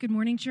Good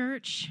morning,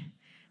 church.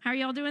 How are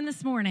y'all doing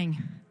this morning?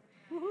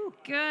 Woo-hoo.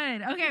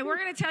 Good. Okay, we're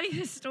going to tell you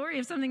the story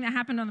of something that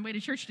happened on the way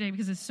to church today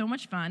because it's so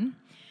much fun,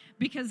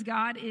 because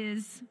God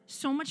is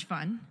so much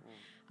fun.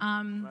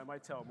 I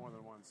might tell it more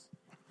than once.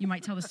 You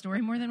might tell the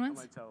story more than once?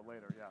 I might tell it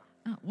later,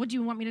 yeah. Oh, what, do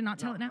you want me to not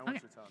tell it now? I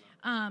want you to tell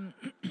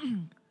it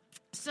now.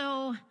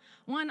 So,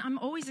 one, I'm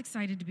always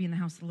excited to be in the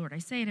house of the Lord. I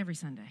say it every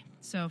Sunday.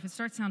 So if it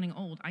starts sounding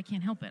old, I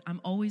can't help it.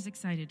 I'm always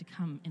excited to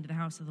come into the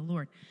house of the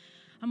Lord.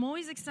 I'm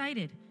always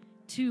excited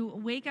to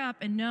wake up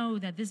and know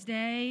that this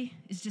day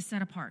is just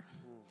set apart.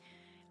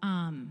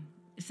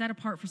 Set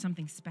apart for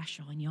something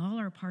special, and y'all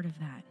are a part of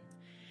that.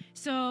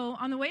 So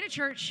on the way to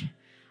church,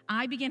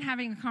 I began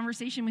having a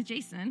conversation with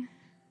Jason.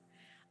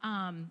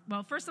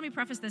 Well, first let me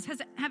preface this.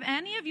 Have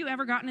any of you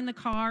ever gotten in the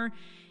car,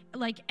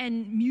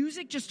 and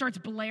music just starts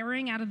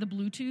blaring out of the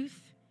Bluetooth,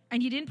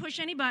 and you didn't push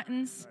any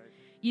buttons, Right.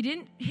 You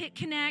didn't hit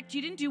connect,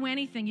 you didn't do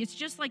anything. It's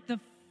just like the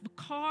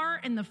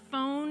car and the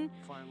phone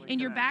Finally in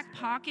your connects, back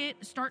pocket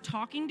start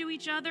talking to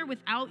each other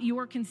without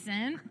your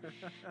consent,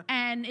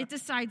 and it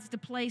decides to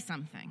play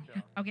something.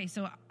 Yeah. Okay,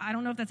 so I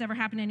don't know if that's ever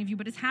happened to any of you,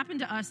 but it's happened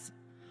to us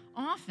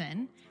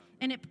often,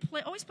 and it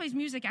always plays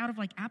music out of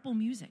Apple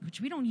Music, which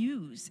we don't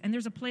use, and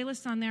there's a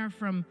playlist on there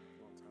from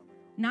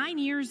 9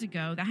 years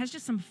ago that has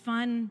just some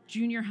fun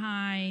junior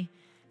high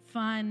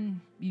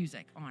fun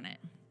music on it.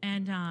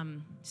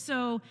 And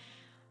so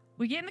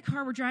we get in the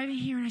car, we're driving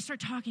here, and I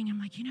start talking. I'm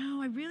like,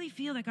 I really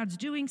feel that God's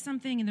doing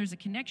something, and there's a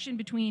connection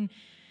between,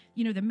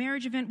 the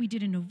marriage event we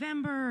did in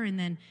November, and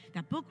then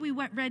that book we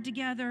read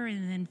together,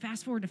 and then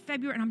fast forward to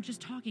February, and I'm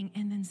just talking,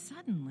 and then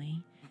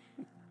suddenly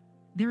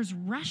there's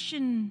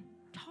Russian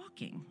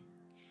talking.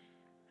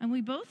 And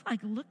we both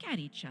look at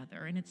each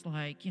other, and it's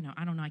I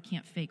don't know, I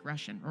can't fake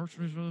Russian or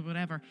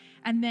whatever.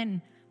 And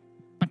then,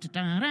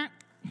 ba-da-da-da,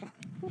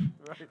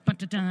 Right.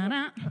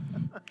 ba-da-da-da,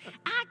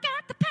 I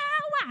got the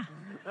power.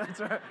 That's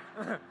right.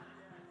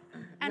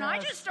 And I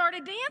Yes. just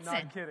started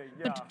dancing. Not kidding,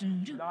 yeah.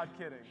 Ba-da-da-da, Not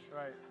kidding,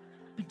 right.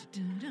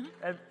 ba-da-da-da.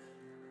 And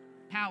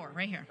Power,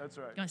 right here. That's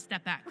right. Gonna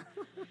step back.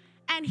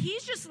 And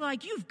he's just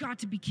like, you've got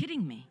to be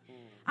kidding me.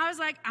 I was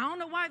like, I don't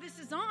know why this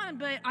is on,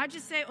 but I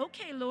just say,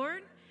 okay,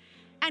 Lord.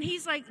 And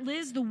he's like,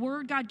 Liz, the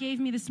word God gave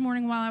me this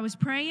morning while I was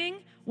praying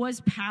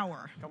was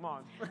power. come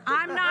on.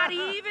 I'm not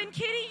even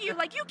kidding you.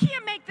 You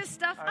can't make this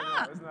stuff I know,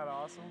 up. isn't that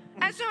awesome?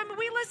 And so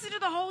we listened to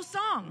the whole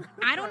song.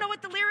 I don't know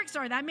what the lyrics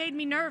are. That made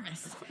me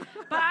nervous.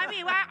 But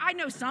I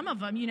know some of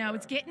them.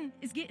 It's getting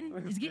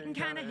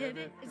kind of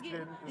heavy.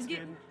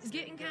 It's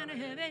getting kind of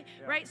heavy.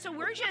 Right? So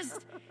we're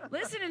just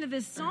listening to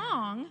this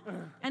song,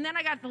 and then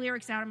I got the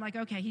lyrics out. I'm like,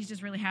 okay, he's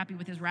just really happy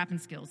with his rapping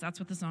skills. That's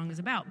what the song is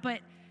about.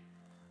 But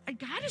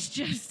God is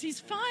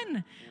he's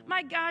fun.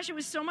 My gosh, it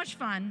was so much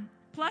fun.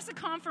 Plus a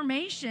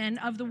confirmation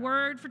of the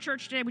word for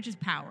church today, which is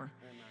power.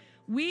 Amen.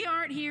 We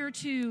aren't here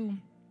to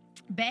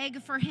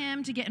beg for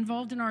him to get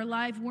involved in our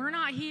life. We're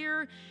not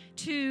here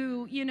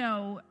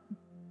to,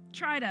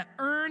 try to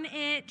earn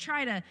it,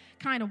 try to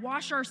kind of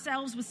wash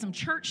ourselves with some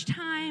church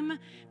time,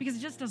 because it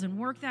just doesn't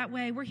work that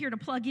way. We're here to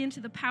plug into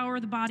the power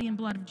of the body and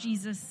blood of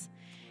Jesus.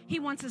 He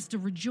wants us to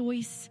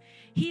rejoice.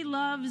 He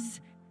loves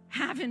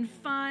having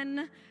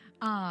fun.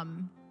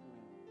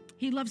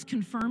 He loves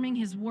confirming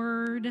his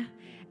word.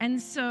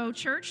 And so,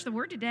 church, the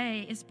word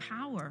today is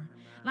power.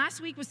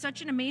 Last week was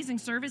such an amazing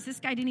service. This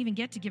guy didn't even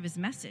get to give his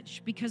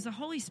message because the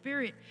Holy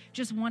Spirit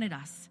just wanted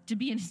us to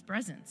be in his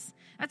presence.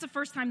 That's the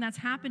first time that's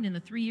happened in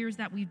the 3 years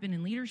that we've been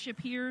in leadership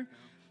here.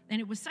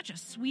 And it was such a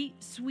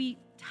sweet, sweet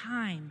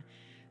time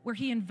where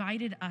he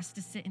invited us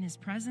to sit in his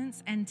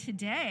presence. And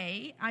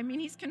today,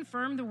 he's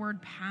confirmed the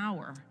word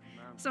power.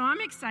 So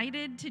I'm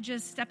excited to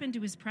just step into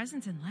his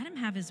presence and let him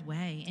have his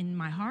way in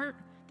my heart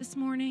this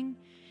morning,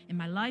 in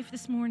my life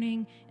this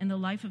morning, in the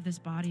life of this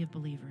body of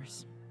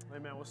believers.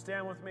 Amen. Well,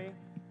 stand with me.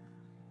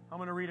 I'm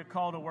going to read a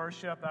call to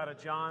worship out of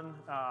John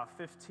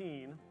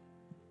 15.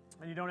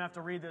 And you don't have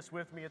to read this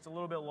with me. It's a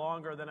little bit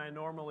longer than I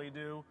normally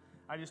do.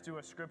 I just do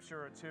a scripture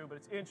or two. But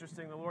it's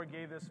interesting. The Lord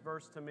gave this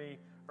verse to me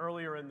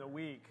earlier in the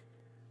week.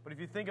 But if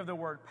you think of the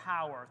word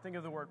power, think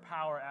of the word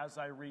power as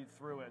I read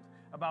through it,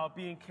 about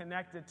being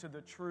connected to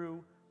the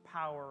true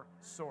power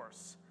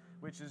source,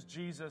 which is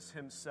Jesus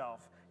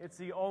himself. It's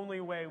the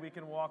only way we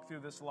can walk through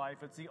this life.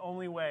 It's the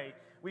only way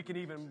we can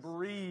even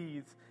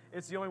breathe.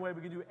 It's the only way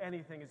we can do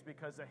anything is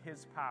because of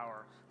his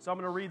power. So I'm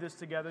going to read this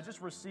together.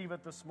 Just receive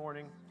it this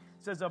morning.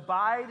 It says,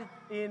 "Abide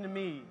in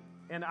me,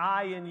 and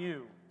I in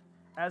you,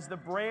 as the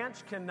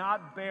branch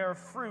cannot bear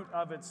fruit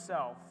of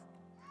itself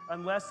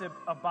unless it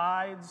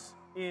abides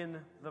in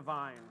the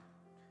vine.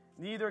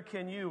 Neither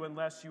can you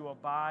unless you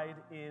abide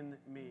in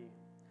me.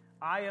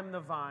 I am the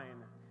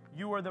vine,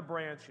 you are the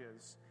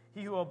branches.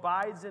 He who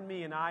abides in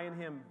me and I in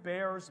him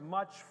bears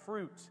much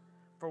fruit,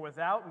 for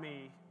without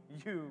me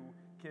you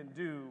can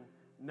do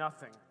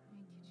nothing.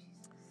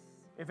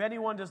 If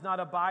anyone does not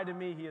abide in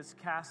me, he is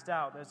cast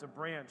out as a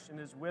branch and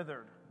is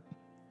withered.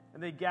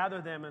 And they gather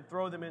them and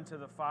throw them into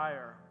the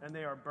fire, and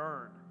they are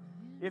burned.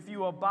 If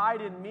you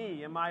abide in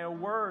me and my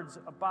words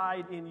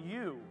abide in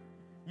you,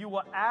 You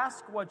will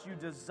ask what you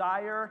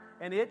desire,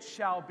 and it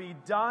shall be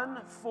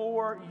done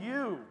for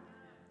you.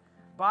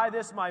 By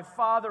this my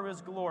Father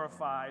is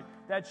glorified,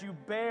 that you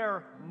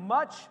bear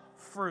much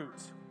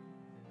fruit,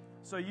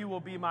 so you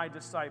will be my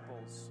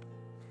disciples.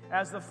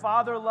 As the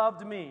Father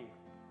loved me,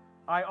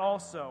 I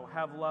also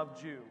have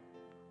loved you.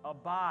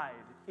 Abide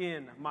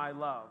in my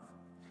love.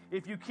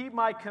 If you keep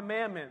my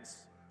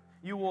commandments,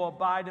 you will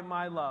abide in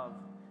my love,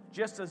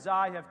 just as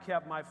I have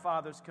kept my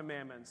Father's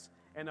commandments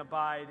and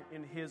abide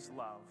in his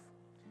love.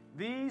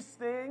 These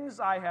things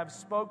I have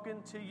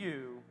spoken to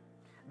you,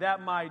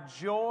 that my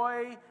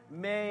joy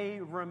may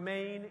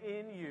remain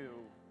in you,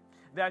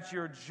 that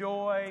your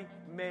joy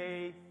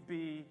may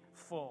be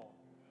full.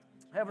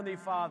 Heavenly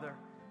Father,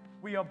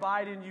 we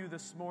abide in you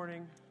this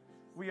morning.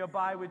 We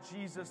abide with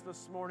Jesus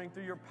this morning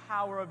through your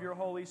power of your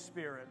Holy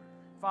Spirit.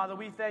 Father,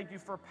 we thank you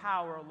for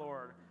power,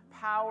 Lord.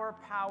 Power,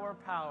 power,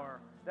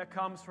 power that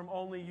comes from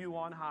only you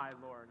on high,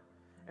 Lord.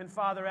 And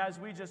Father, as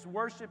we just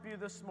worship you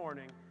this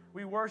morning,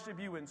 we worship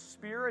you in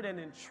spirit and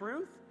in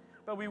truth,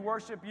 but we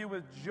worship you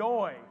with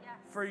joy. Yes.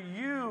 For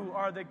you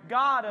are the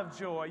God of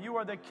joy. You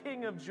are the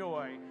King of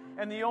joy.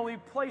 And the only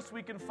place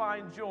we can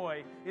find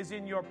joy is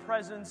in your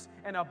presence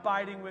and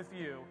abiding with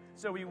you.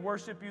 So we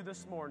worship you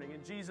this morning.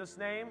 In Jesus'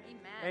 name,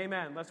 amen.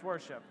 Amen. Let's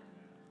worship.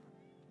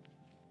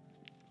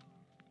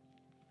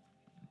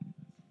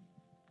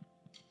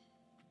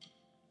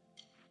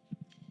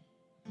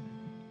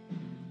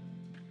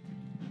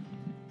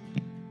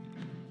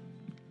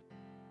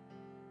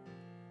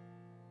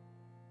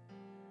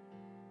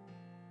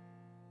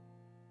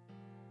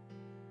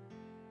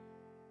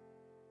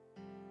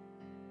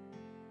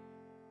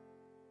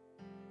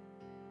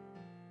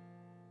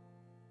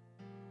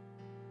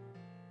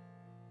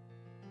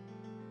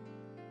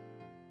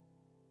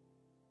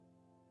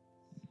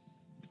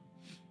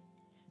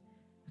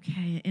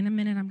 Okay, in a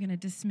minute, I'm going to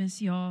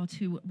dismiss y'all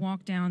to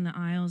walk down the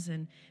aisles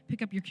and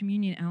pick up your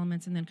communion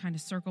elements and then kind of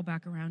circle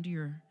back around to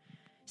your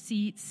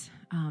seats.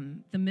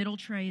 The middle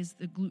tray is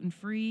the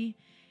gluten-free,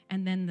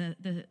 and then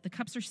the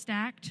cups are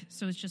stacked,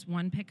 so it's just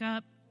one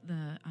pickup.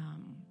 The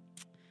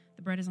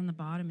bread is on the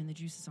bottom and the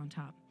juice is on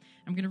top.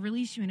 I'm going to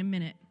release you in a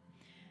minute.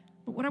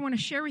 But what I want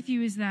to share with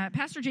you is that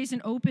Pastor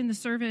Jason opened the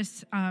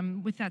service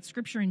with that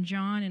scripture in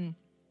John, and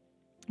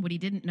what he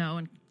didn't know,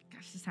 and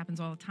gosh, this happens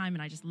all the time,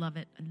 and I just love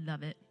it. I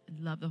love it. I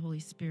love the Holy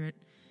Spirit.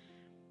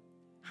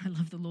 I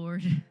love the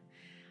Lord.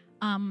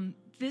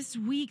 This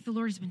week, the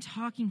Lord has been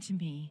talking to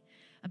me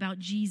about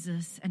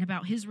Jesus and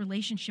about his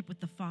relationship with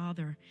the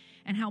Father,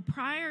 and how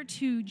prior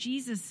to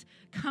Jesus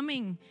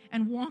coming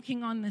and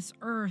walking on this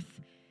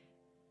earth,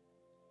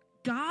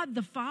 God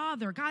the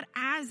Father, God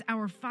as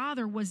our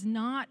Father, was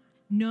not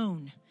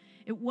known.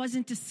 It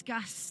wasn't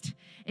discussed.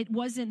 That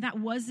wasn't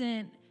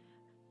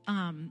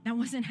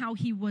how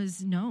he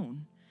was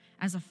known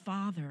as a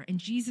father. And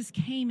Jesus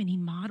came and he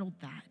modeled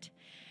that.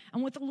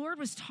 And what the Lord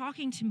was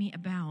talking to me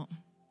about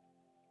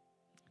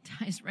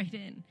ties right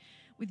in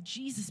with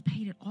Jesus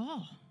paid it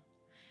all.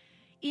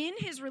 In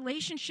his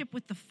relationship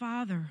with the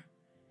Father,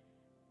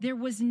 there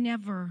was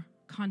never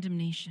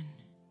condemnation.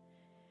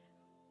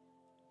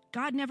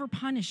 God never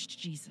punished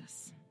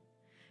Jesus.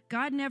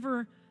 God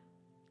never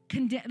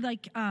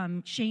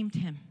shamed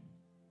him.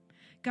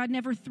 God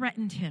never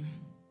threatened him.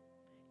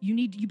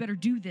 You better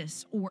do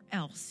this or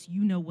else.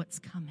 You know what's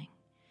coming.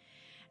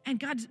 And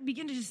God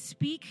began to just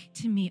speak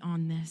to me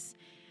on this,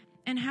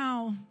 and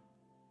how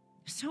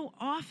so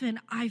often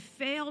I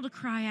fail to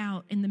cry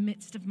out in the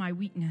midst of my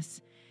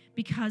weakness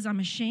because I'm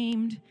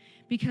ashamed,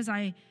 because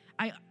I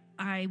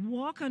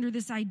walk under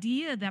this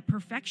idea that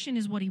perfection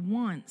is what he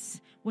wants.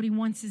 What he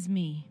wants is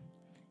me,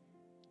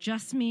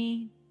 just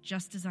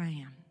as I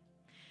am.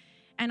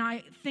 And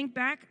I think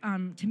back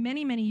to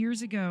many, many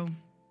years ago.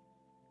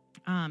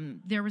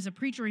 There was a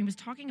preacher, he was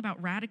talking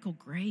about radical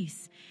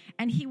grace,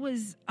 and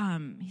he's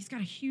got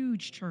a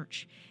huge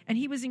church, and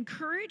he was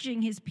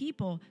encouraging his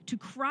people to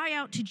cry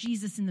out to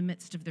Jesus in the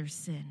midst of their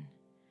sin.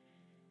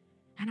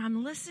 And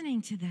I'm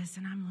listening to this,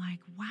 and I'm like,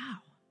 wow.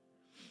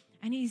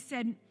 And he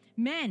said,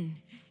 men,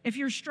 if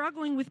you're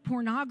struggling with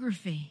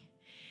pornography,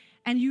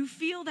 and you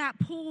feel that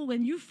pull,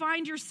 and you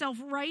find yourself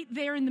right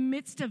there in the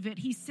midst of it,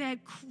 he said,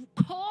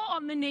 call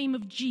on the name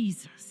of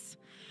Jesus.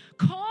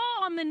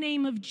 Call on the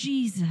name of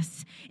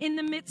Jesus in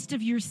the midst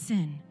of your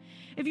sin.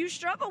 If you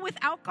struggle with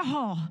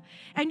alcohol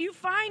and you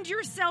find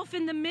yourself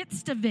in the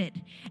midst of it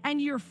and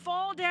you're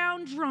fall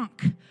down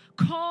drunk,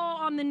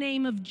 call on the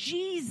name of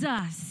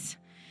Jesus,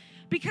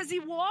 because he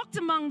walked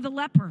among the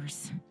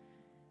lepers.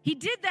 He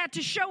did that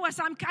to show us,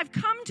 I've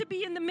come to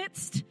be in the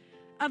midst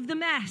of the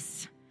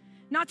mess,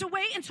 not to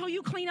wait until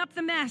you clean up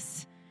the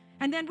mess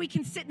and then we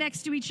can sit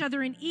next to each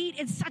other and eat.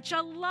 It's such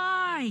a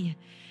lie.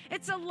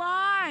 It's a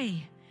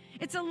lie.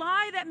 It's a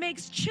lie that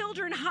makes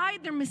children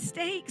hide their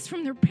mistakes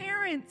from their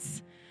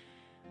parents.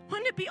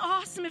 Wouldn't it be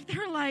awesome if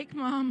they're like,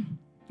 Mom,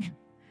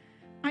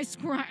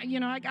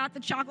 I got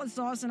the chocolate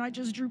sauce and I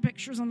just drew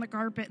pictures on the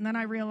carpet, and then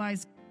I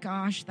realized,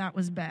 gosh, that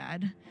was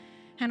bad.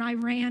 And I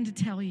ran to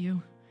tell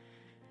you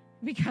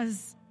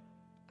because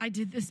I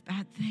did this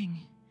bad thing.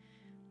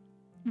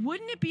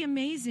 Wouldn't it be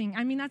amazing?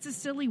 I mean, that's a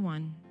silly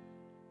one.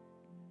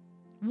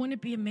 Wouldn't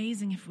it be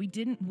amazing if we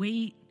didn't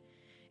wait,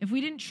 if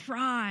we didn't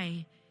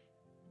try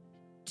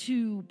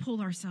to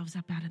pull ourselves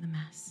up out of the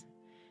mess?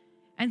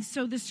 And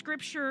so the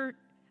scripture,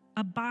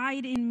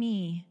 abide in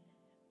me.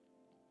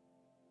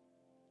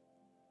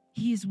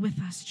 He is with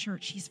us,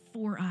 church. He's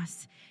for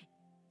us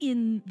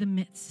in the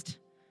midst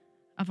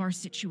of our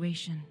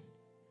situation.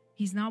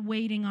 He's not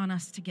waiting on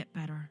us to get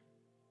better.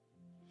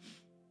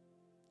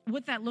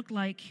 What that looked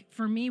like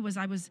for me was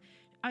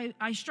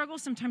I struggle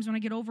sometimes when I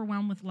get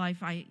overwhelmed with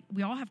life.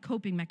 We all have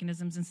coping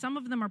mechanisms, and some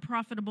of them are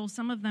profitable,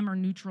 some of them are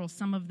neutral,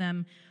 some of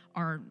them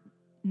are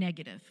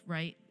negative,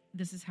 right?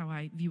 This is how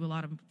I view a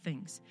lot of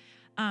things.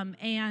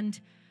 And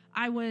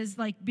I was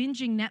like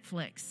binging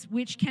Netflix,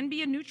 which can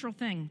be a neutral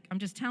thing. I'm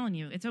just telling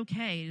you, it's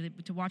okay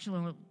to watch a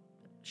little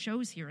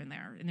shows here and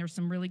there's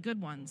some really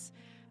good ones.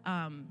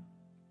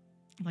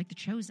 Like The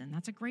Chosen,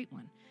 that's a great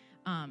one.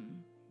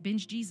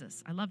 Binge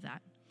Jesus, I love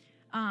that.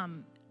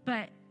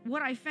 But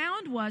what I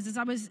found was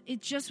I was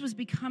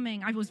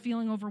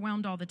feeling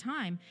overwhelmed all the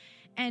time,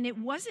 and it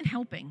wasn't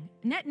helping.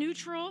 Net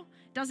neutral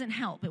doesn't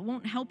help. It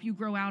won't help you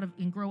grow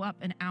up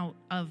and out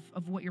of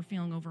what you're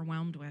feeling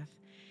overwhelmed with.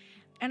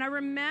 And I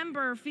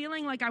remember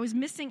feeling like I was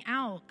missing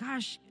out.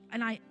 Gosh,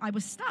 and I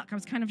was stuck. I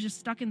was kind of just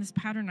stuck in this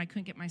pattern. I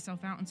couldn't get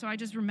myself out. And so I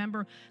just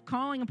remember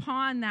calling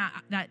upon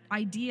that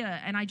idea,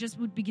 and I just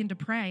would begin to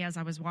pray as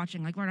I was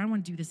watching, like, Lord, I don't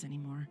want to do this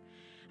anymore.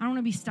 I don't want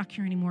to be stuck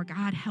here anymore.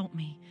 God, help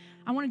me.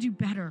 I want to do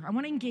better. I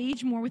want to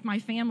engage more with my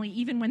family,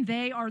 even when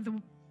they are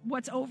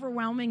what's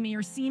overwhelming me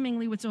or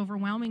seemingly what's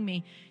overwhelming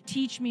me.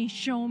 Teach me,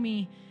 show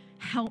me,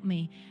 help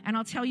me. And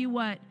I'll tell you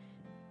what,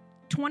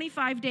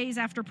 25 days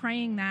after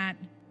praying that,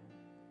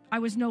 I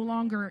was no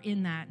longer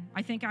in that.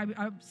 I think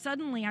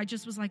suddenly I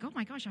just was like, oh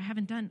my gosh, I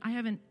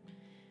haven't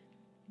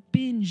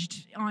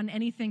binged on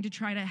anything to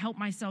try to help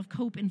myself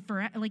cope in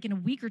a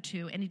week or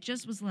two. And it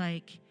just was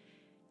like,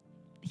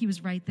 he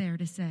was right there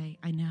to say,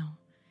 I know,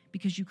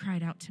 because you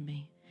cried out to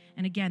me.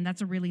 And again,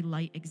 that's a really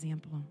light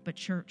example. But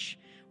church,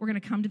 we're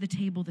going to come to the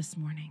table this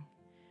morning.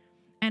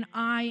 And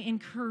I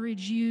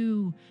encourage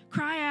you,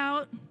 cry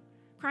out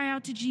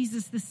to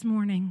Jesus this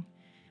morning.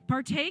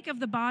 Partake of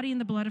the body and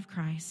the blood of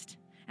Christ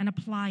and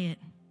apply it.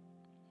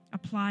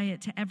 Apply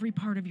it to every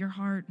part of your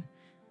heart.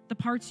 The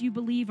parts you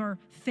believe are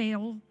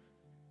fail,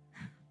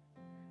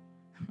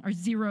 are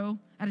 0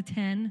 out of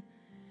 10.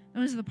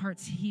 Those are the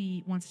parts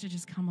he wants to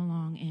just come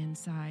along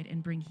inside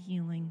and bring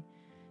healing.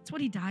 It's what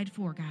he died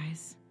for,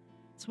 guys.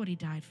 It's what he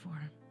died for.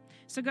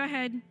 So go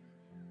ahead.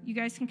 You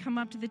guys can come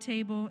up to the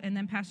table, and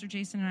then Pastor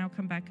Jason and I will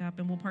come back up,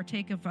 and we'll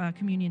partake of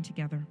communion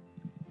together.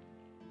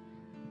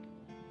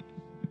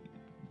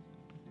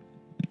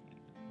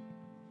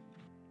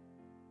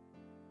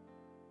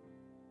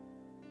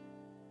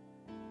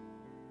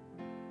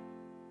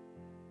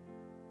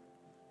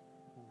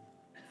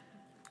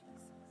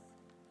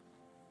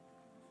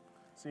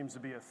 Seems to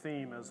be a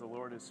theme as the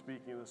Lord is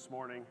speaking this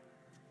morning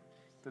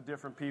to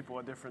different people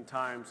at different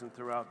times and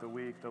throughout the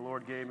week. The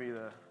Lord gave me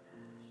to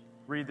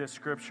read this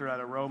scripture out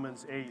of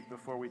Romans 8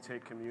 before we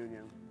take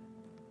communion.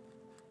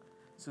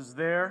 It says,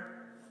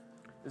 there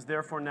is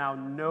therefore now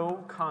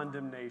no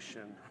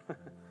condemnation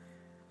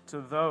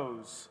to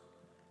those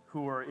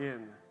who are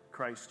in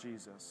Christ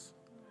Jesus,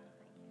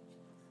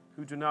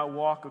 who do not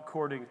walk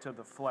according to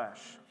the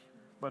flesh,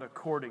 but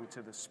according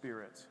to the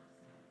Spirit.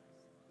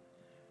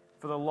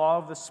 For the law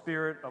of the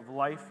Spirit of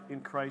life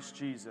in Christ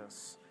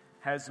Jesus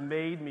has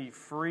made me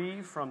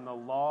free from the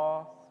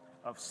law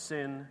of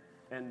sin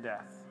and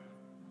death.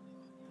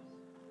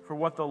 For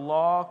what the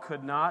law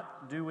could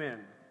not do in,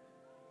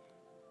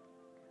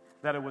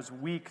 that it was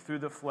weak through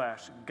the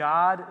flesh,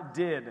 God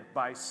did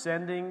by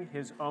sending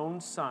his own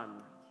Son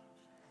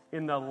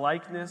in the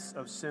likeness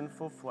of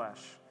sinful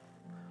flesh.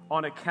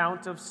 On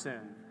account of sin,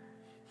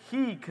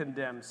 he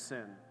condemned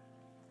sin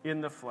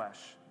in the flesh,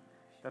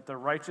 that the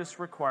righteous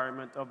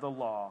requirement of the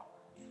law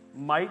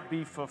might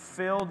be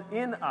fulfilled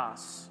in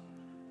us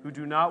who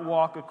do not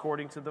walk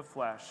according to the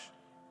flesh,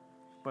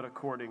 but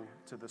according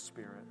to the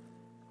Spirit.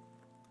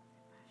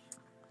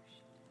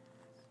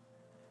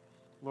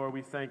 Lord,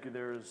 we thank you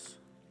there is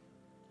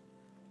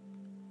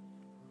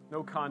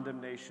no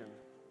condemnation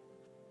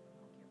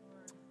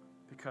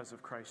because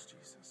of Christ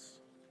Jesus.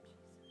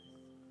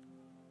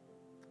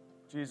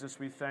 Jesus,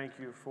 we thank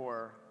you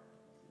for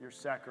your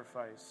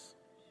sacrifice,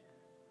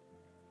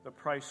 the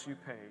price you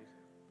paid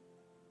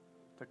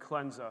to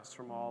cleanse us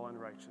from all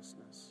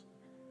unrighteousness.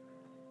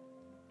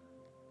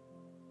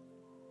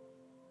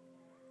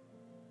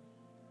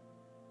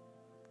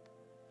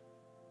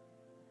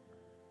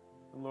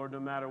 And Lord, no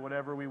matter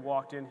whatever we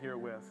walked in here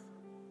with,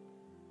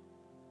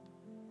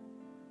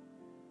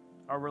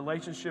 our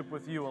relationship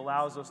with you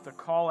allows us to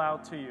call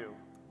out to you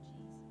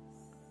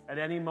at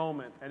any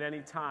moment, at any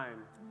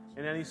time,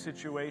 in any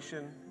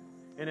situation,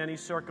 in any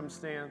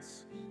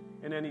circumstance,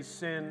 in any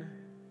sin,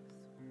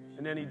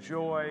 in any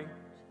joy,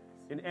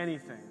 in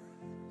anything.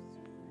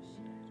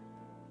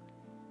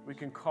 We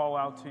can call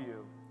out to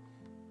you.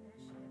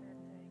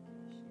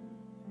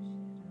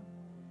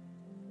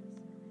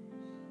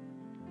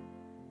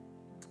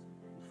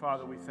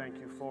 Father, we thank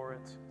you for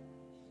it.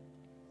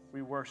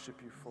 We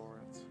worship you for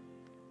it.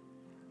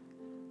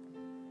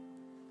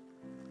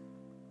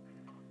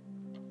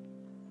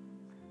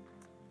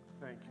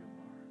 Thank you,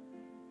 Lord.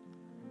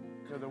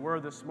 You know, the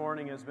word this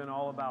morning has been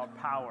all about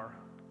power.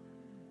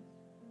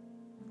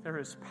 There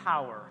is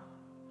power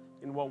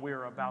in what we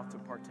are about to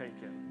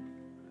partake in.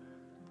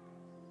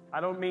 I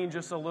don't mean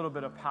just a little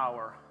bit of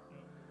power.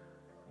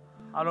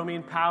 I don't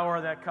mean power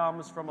that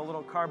comes from a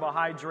little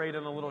carbohydrate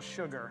and a little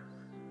sugar.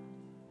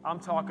 I'm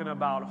talking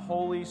about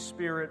Holy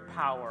Spirit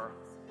power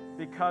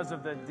because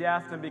of the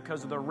death and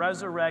because of the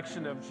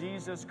resurrection of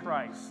Jesus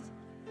Christ.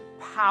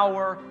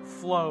 Power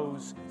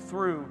flows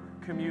through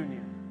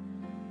communion.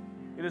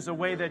 It is a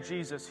way that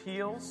Jesus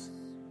heals.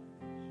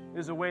 It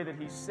is a way that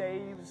he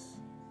saves.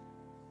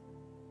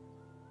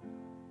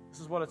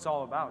 This is what it's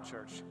all about,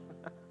 church.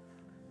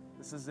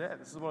 This is it.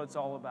 This is what it's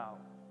all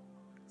about.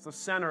 It's the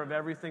center of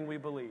everything we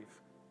believe.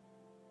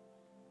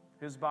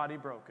 His body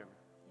broken.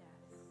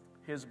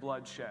 His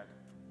blood shed.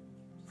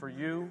 For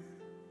you,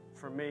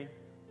 for me,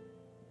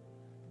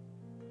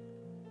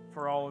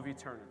 for all of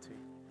eternity.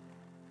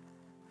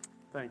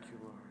 Thank you,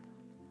 Lord.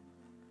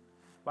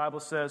 The Bible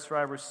says, "For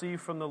I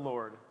received from the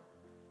Lord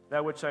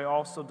that which I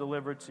also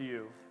delivered to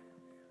you."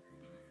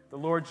 The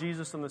Lord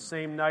Jesus, on the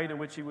same night in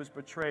which he was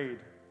betrayed,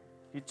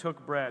 he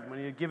took bread. When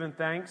he had given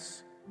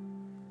thanks,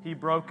 he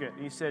broke it.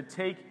 And he said,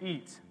 "Take,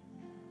 eat.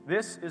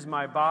 This is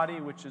my body,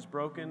 which is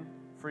broken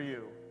for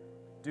you.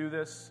 Do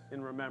this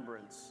in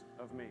remembrance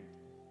of me."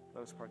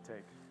 Let us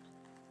partake.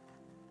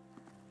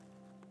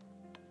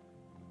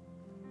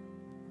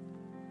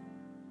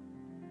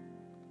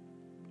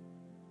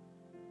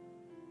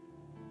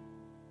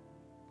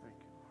 Thank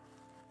you,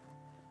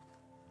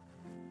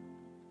 Lord.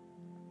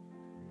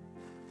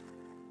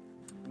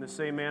 In the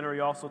same manner,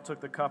 he also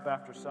took the cup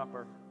after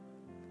supper,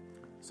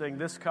 saying,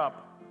 "This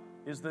cup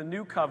is the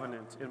new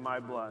covenant in my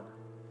blood.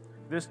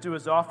 This do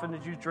as often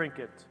as you drink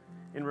it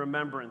in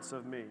remembrance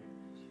of me.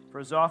 For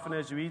as often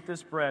as you eat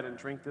this bread and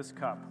drink this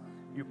cup,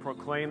 you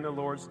proclaim the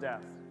Lord's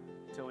death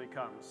till he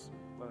comes."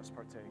 Let us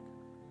partake.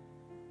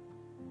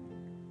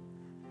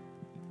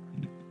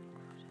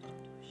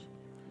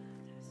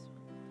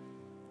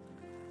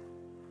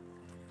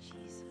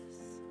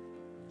 Jesus.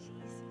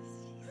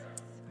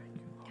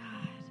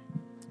 God.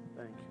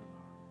 Thank you,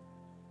 Lord.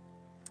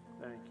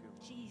 Thank you,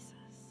 Lord.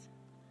 Jesus.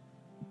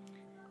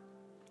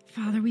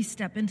 Father, we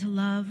step into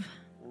love.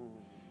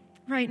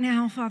 Right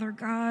now, Father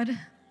God,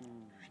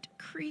 I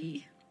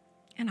decree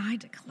and I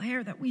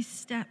declare that we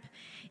step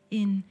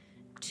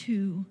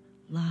into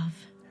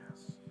love.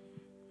 Yes.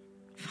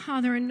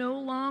 Father, and no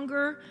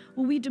longer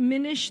will we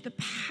diminish the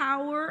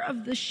power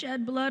of the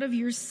shed blood of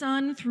your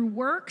Son through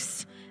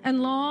works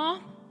and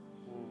law.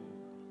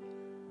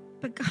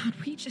 But God,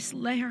 we just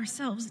lay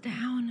ourselves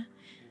down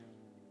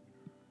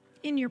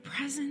in your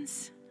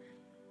presence.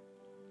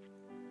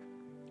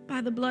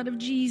 By the blood of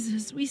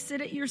Jesus, we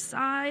sit at your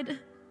side.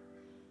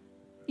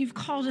 You've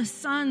called us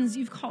sons,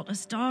 you've called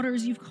us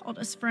daughters, you've called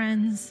us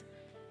friends.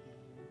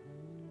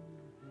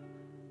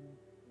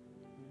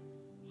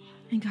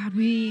 And God,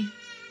 we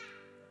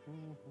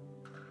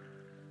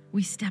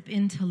step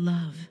into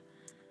love.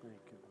 Thank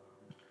you,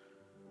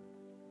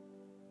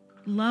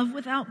 Lord. Love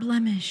without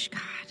blemish,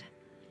 God.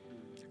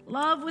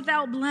 Love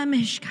without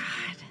blemish, God.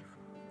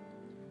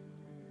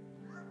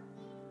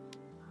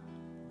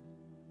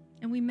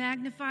 And we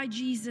magnify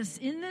Jesus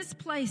in this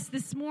place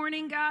this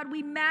morning, God.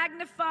 We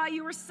magnify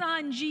your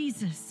Son,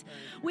 Jesus.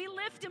 We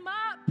lift him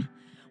up.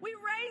 We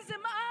raise him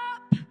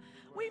up.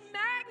 We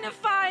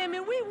magnify him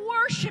and we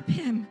worship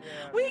him.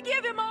 Yeah. We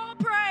give him all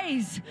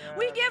praise. Yeah.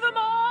 We give him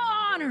all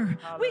honor.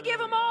 Hallelujah. We give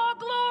him all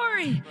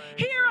glory Praise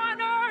here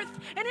on earth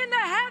and in the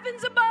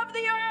heavens above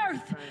the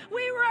earth.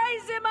 We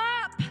raise him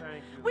up.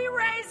 Thank you, We Lord.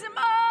 raise him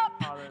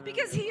up Hallelujah.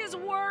 because he is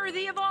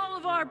worthy of all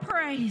of our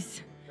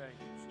praise. Thank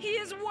you. He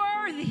is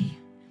worthy.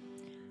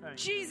 Thank you.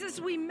 Jesus,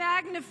 we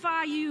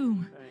magnify you.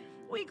 Thank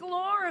you. We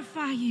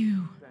glorify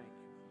you. Thank you.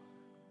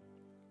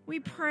 We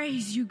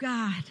praise you,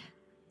 God.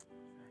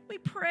 We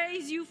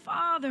praise you,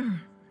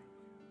 Father.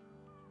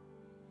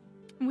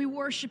 And we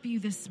worship you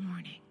this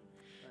morning.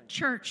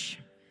 Church,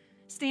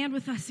 stand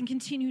with us and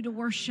continue to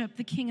worship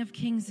the King of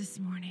Kings this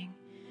morning.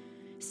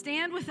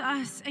 Stand with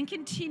us and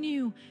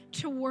continue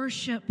to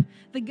worship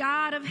the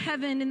God of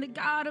heaven and the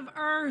God of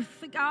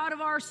earth, the God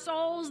of our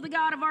souls, the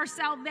God of our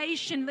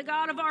salvation, the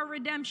God of our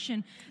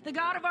redemption, the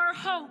God of our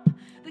hope,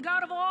 the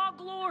God of all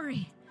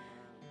glory,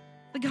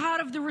 the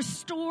God of the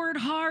restored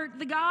heart,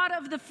 the God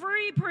of the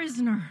free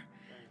prisoner.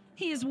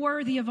 He is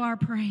worthy of our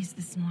praise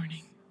this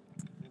morning.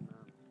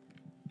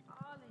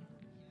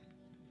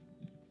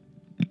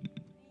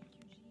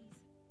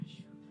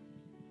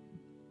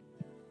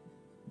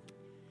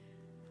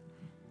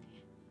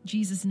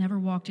 Jesus never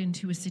walked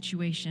into a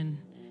situation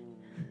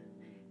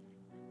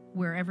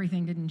where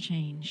everything didn't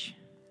change.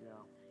 Yeah.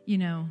 You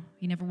know,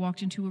 he never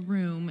walked into a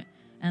room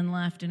and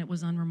left and it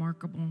was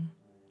unremarkable.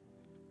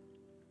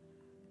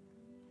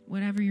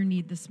 Whatever your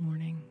need this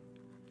morning,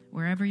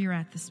 wherever you're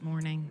at this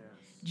morning, Yes.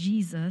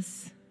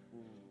 Jesus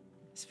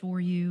is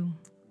for you.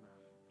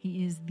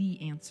 He is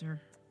the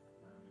answer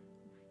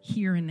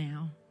here and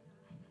now,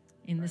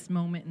 in this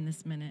moment, in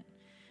this minute.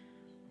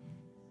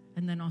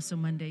 And then also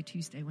Monday,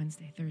 Tuesday,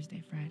 Wednesday,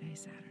 Thursday, Friday,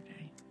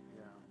 Saturday.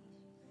 Yeah.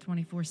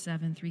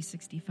 24/7,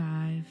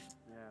 365.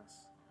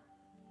 Yes.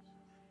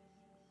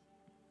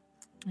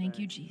 Thank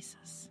you,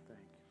 Jesus. Thank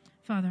you.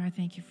 Father, I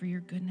thank you for your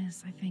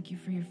goodness. I thank you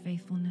for your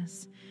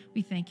faithfulness.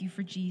 We thank you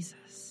for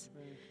Jesus.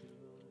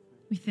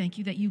 We thank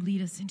you that you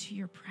lead us into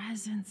your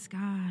presence,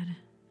 God.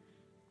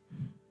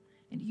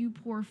 And you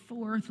pour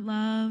forth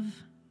love,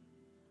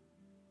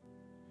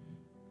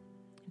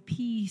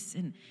 peace,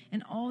 and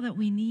all that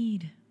we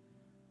need.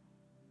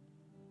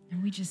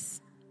 And we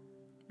just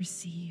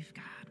receive,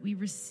 God. We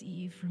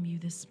receive from you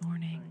this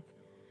morning.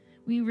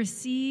 We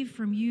receive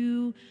from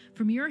you,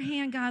 from your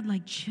hand, God,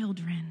 like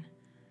children,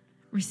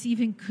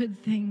 receiving good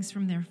things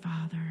from their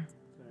Father.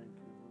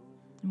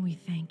 And we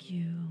thank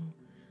you.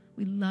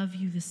 We love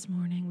you this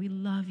morning. We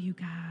love you,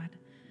 God.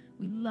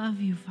 We love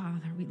you,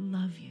 Father. We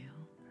love you.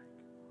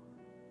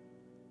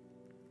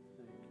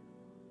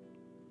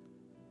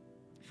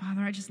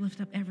 Father, I just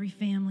lift up every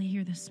family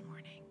here this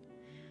morning.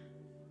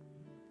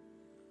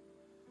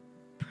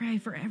 Pray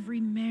for every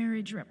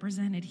marriage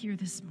represented here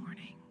this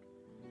morning.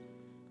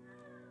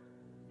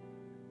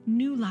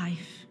 New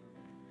life.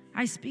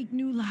 I speak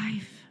new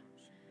life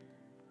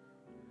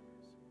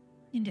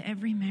into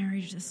every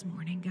marriage this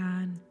morning,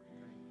 God.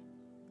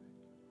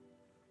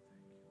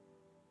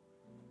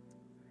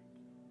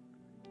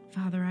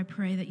 Father, I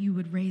pray that you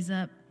would raise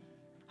up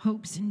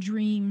hopes and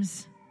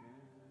dreams.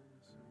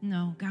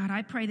 No, God,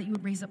 I pray that you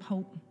would raise up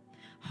hope.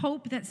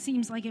 Hope that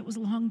seems like it was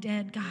long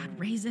dead. God,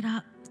 raise it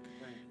up.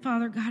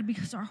 Father God,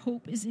 because our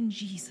hope is in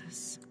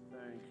Jesus,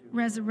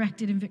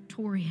 resurrected and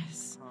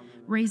victorious.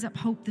 Raise up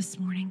hope this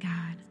morning,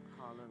 God.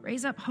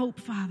 Raise up hope,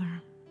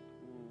 Father.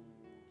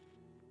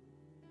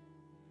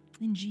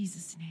 In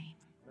Jesus' name.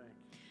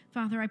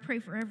 Father, I pray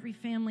for every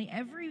family,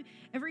 every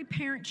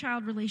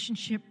parent-child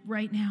relationship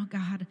right now,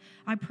 God.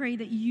 I pray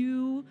that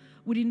you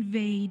would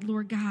invade,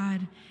 Lord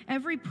God,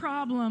 every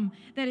problem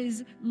that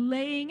is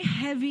laying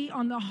heavy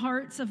on the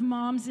hearts of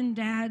moms and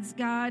dads,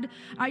 God.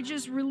 I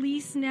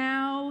release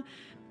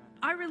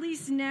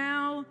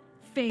now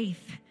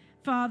faith,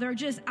 Father,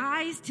 just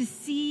eyes to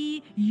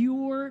see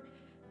your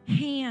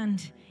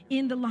hand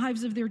in the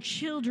lives of their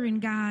children,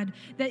 God,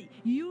 that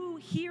you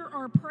hear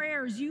our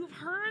prayers. You've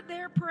heard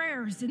their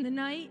prayers in the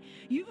night.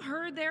 You've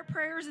heard their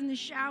prayers in the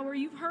shower.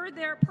 You've heard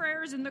their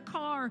prayers in the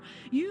car.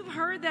 You've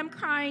heard them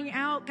crying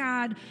out,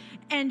 God,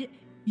 and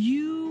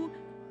you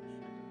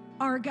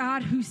are a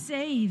God who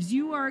saves.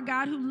 You are a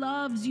God who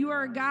loves. You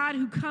are a God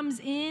who comes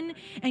in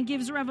and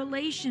gives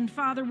revelation.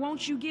 Father,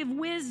 won't you give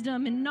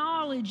wisdom and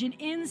knowledge and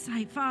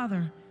insight,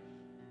 Father,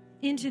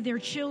 into their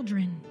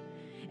children?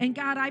 And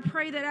God, I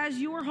pray that as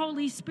your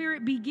Holy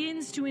Spirit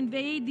begins to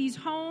invade these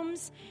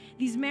homes,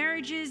 these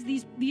marriages,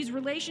 these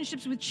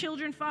relationships with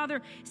children,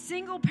 Father,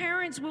 single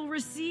parents will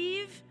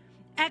receive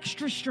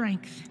extra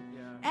strength.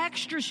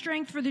 Extra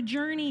strength for the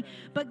journey.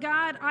 But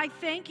God, I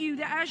thank you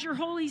that as your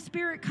Holy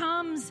Spirit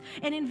comes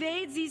and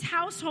invades these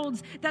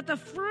households, that the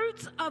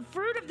fruit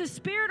of the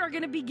Spirit are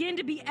going to begin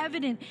to be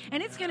evident,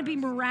 and it's going to be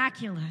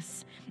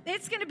miraculous.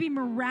 It's going to be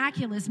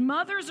miraculous.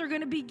 Mothers are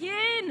going to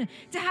begin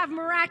to have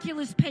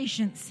miraculous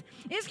patience.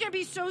 It's going to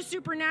be so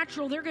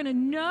supernatural. They're going to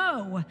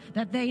know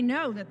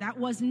that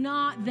was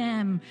not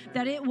them,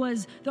 that it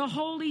was the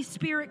Holy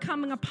Spirit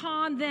coming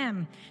upon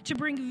them to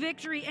bring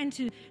victory and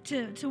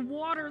to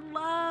water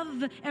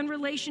love and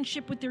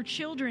relationship with their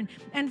children.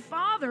 And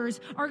fathers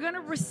are going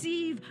to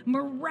receive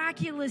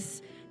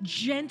miraculous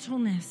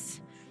gentleness.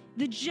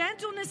 The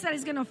gentleness that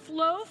is going to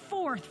flow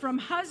forth from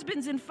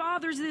husbands and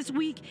fathers this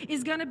week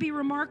is going to be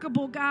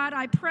remarkable, God.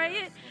 I pray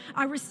it.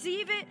 I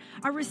receive it.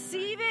 I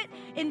receive it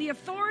in the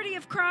authority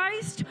of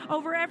Christ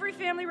over every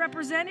family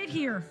represented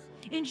here.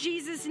 In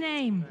Jesus'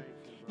 name.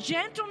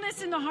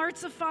 Gentleness in the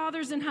hearts of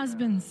fathers and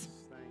husbands.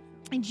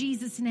 In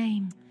Jesus'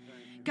 name.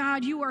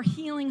 God, you are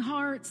healing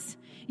hearts.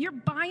 You're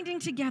binding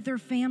together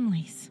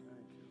families.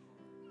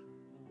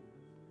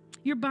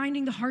 You're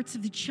binding the hearts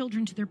of the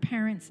children to their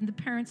parents and the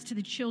parents to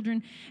the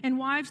children and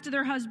wives to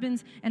their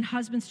husbands and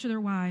husbands to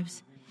their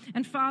wives.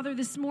 And Father,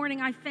 this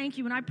morning I thank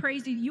you and I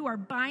praise you. You are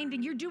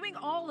binding. You're doing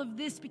all of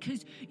this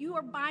because you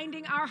are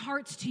binding our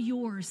hearts to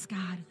yours,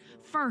 God.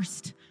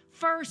 First.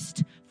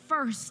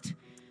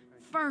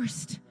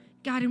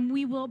 God, and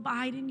we will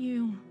abide in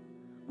you.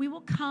 We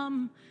will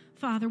come,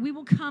 Father. We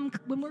will come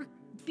when we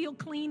feel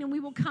clean and we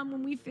will come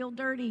when we feel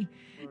dirty.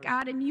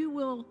 God, and you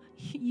will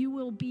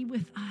be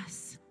with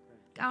us.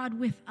 God,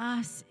 with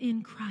us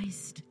in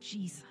Christ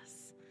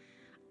Jesus.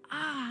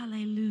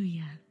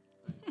 Hallelujah.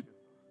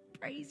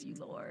 Praise you,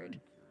 Lord.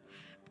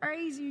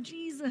 Praise you,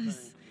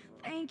 Jesus.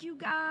 Thank you,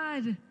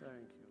 God.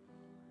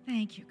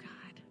 Thank you,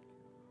 God.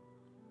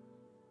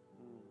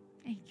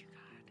 Thank you,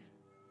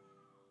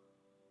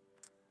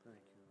 God.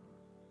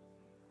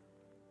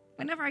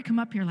 Whenever I come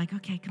up here, like,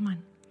 okay, come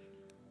on.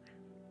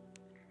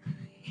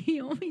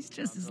 He always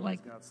just is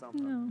like,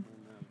 no.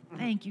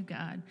 Thank you,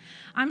 God.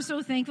 I'm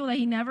so thankful that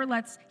he never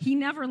lets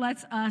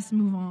us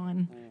move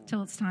on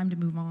till it's time to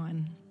move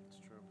on. It's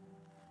true.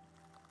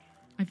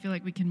 I feel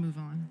like we can move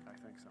on. I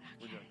think so.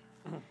 Okay.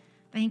 We're good.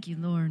 Thank you,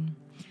 Lord.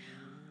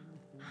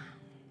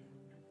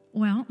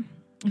 Well,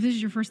 if this is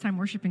your first time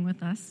worshiping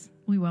with us,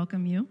 we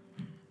welcome you.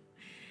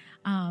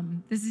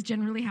 This is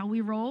generally how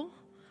we roll.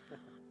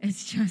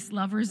 It's just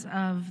lovers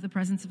of the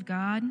presence of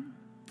God,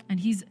 and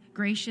He's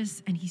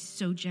gracious, and He's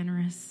so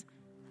generous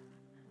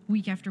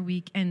week after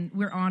week, and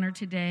we're honored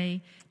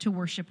today to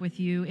worship with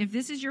you. If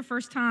this is your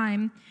first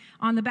time,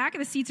 on the back of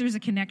the seats there's a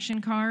connection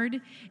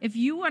card. If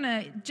you want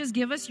to just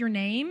give us your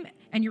name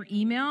and your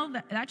email,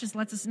 that just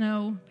lets us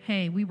know,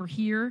 hey, we were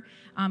here,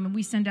 and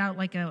we send out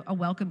like a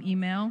welcome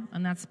email,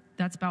 and that's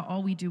about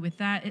all we do with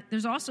that.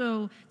 It's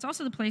also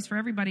the place for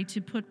everybody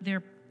to put their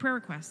prayer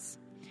requests,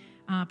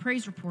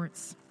 praise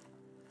reports,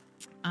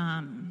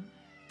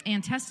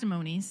 and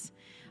testimonies.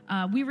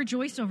 We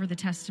rejoice over the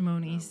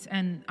testimonies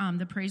and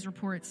the praise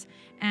reports,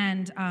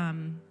 and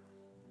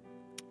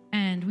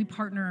we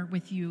partner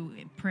with you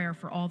in prayer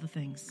for all the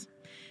things.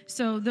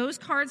 So those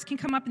cards can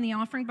come up in the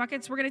offering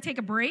buckets. We're going to take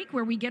a break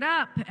where we get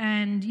up,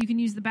 and you can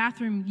use the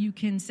bathroom. You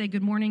can say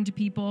good morning to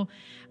people.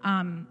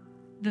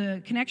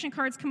 The connection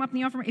cards come up in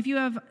the offering. If you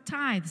have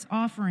tithes,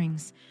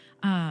 offerings,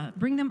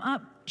 bring them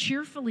up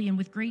cheerfully and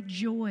with great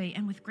joy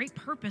and with great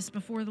purpose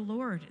before the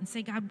Lord, and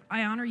say, God,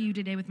 I honor you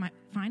today with my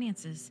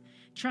finances.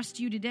 Trust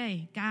you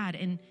today, God.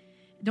 And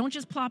don't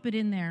just plop it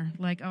in there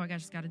like, oh, I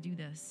just got to do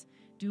this.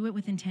 Do it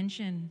with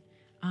intention.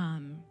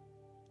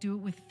 Do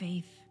it with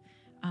faith.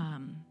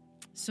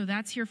 So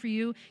that's here for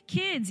you.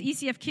 Kids,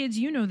 ECF kids,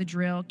 you know the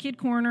drill. Kid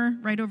corner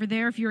right over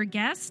there. If you're a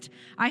guest,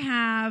 I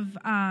have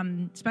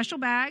special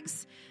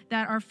bags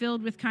that are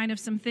filled with kind of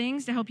some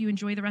things to help you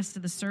enjoy the rest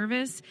of the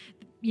service.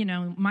 You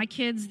know, my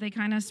kids, they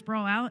kind of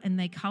sprawl out and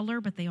they color,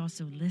 but they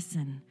also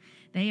listen.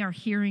 They are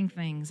hearing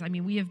things. I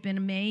mean, we have been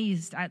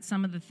amazed at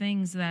some of the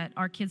things that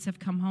our kids have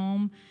come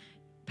home.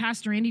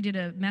 Pastor Andy did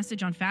a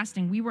message on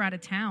fasting. We were out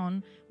of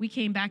town. We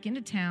came back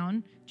into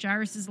town.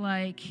 Jairus is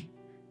like,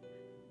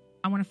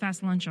 I want to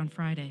fast lunch on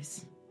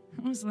Fridays.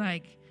 I was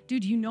like,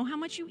 dude, do you know how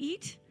much you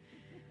eat?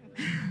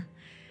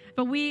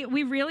 But we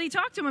really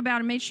talked to him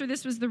about it, made sure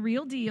this was the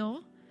real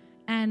deal.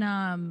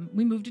 And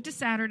we moved it to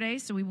Saturday,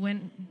 so we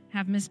went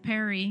have Miss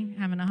Perry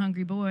having a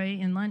hungry boy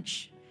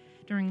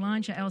during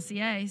lunch at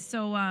LCA.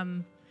 So,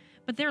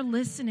 but they're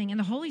listening, and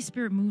the Holy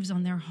Spirit moves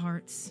on their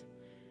hearts,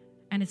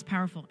 and it's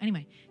powerful.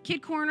 Anyway,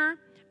 Kid Corner,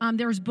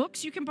 there's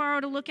books you can borrow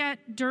to look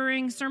at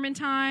during sermon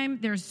time.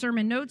 There's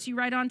sermon notes you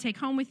write on, take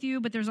home with you,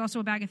 but there's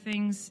also a bag of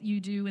things you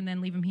do and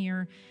then leave them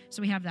here.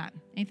 So we have that.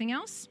 Anything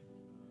else?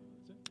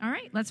 All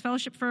right, let's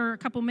fellowship for a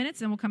couple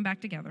minutes, and we'll come back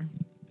together.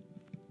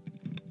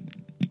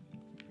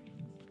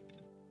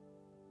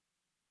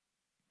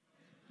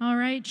 All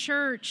right,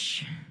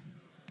 church.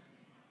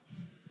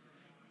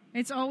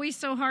 It's always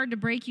so hard to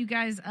break you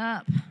guys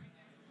up.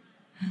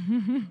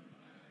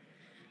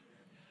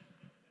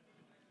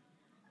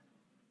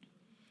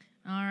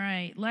 All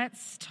right,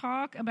 let's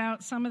talk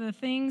about some of the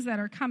things that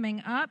are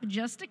coming up.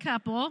 Just a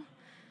couple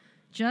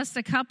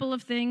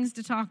of things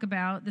to talk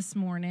about this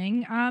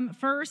morning.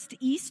 First,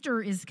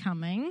 Easter is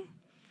coming.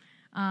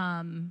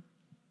 April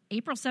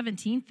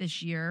 17th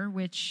this year,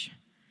 which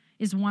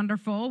is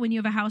wonderful. When you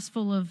have a house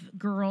full of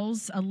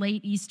girls, a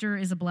late Easter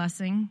is a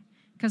blessing,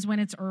 because when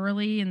it's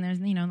early and there's,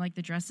 like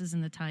the dresses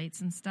and the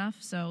tights and stuff.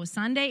 So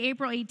Sunday,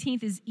 April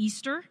 18th is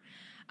Easter.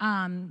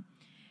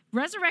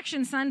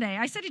 Resurrection Sunday.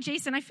 I said to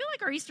Jason, I feel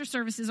like our Easter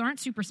services aren't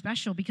super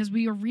special because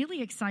we are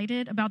really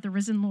excited about the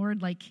risen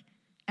Lord like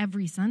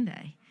every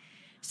Sunday.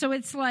 So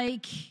it's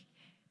like,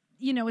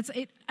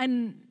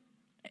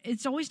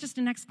 it's always just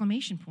an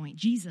exclamation point.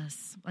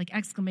 Jesus, like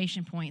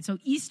exclamation point. So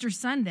Easter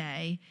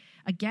Sunday,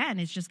 again,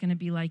 it's just going to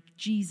be like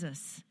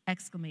Jesus,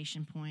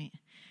 exclamation point.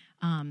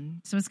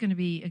 So it's going to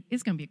be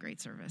a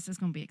great service. It's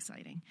going to be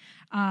exciting.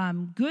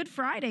 Good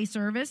Friday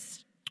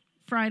service,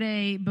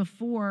 Friday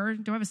before.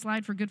 Do I have a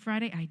slide for Good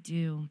Friday? I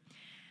do.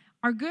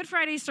 Our Good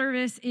Friday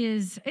service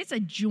it's a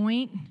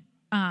joint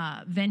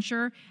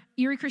venture.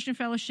 Erie Christian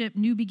Fellowship,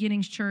 New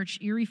Beginnings Church,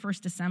 Erie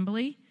First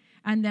Assembly.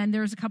 And then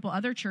there's a couple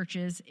other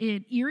churches.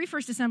 Erie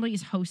First Assembly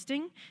is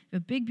hosting a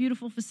big,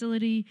 beautiful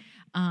facility,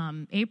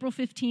 April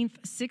 15th,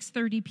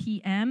 6:30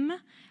 p.m.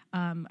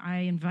 I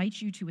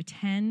invite you to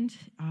attend.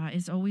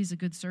 It's always a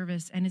good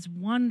service, and it's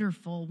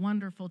wonderful,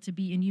 wonderful to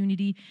be in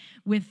unity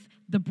with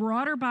the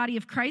broader body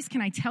of Christ.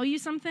 Can I tell you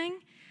something?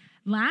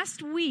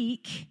 Last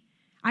week,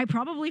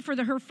 for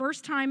her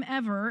first time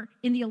ever,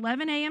 in the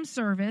 11 a.m.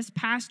 service,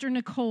 Pastor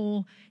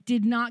Nicole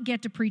did not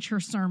get to preach her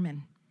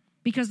sermon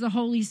because the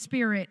Holy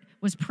Spirit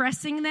was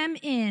pressing them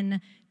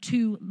in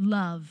to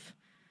love.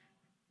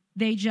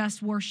 They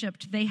just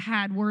worshiped. They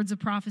had words of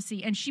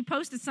prophecy. And she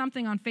posted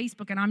something on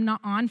Facebook, and I'm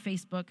not on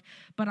Facebook,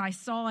 but I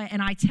saw it,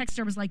 and I texted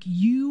her. I was like,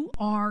 you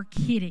are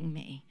kidding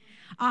me.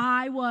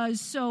 I was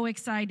so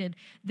excited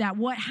that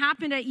what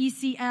happened at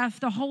ECF,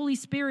 the Holy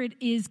Spirit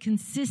is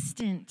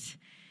consistent.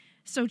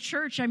 So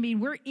church,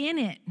 we're in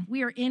it.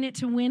 We are in it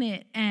to win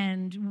it.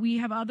 And we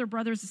have other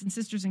brothers and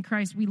sisters in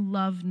Christ. We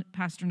love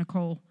Pastor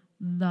Nicole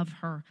love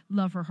her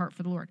heart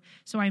for the Lord.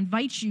 So I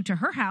invite you to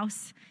her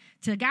house,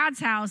 to God's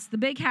house, the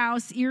big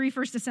house, Erie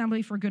First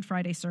Assembly for Good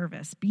Friday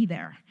service. Be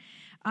there.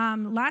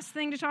 Last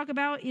thing to talk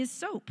about is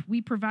soap.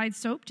 We provide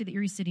soap to the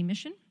Erie City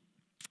Mission.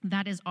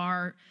 That is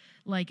our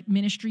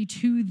ministry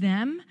to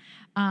them.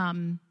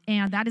 And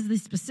that is the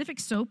specific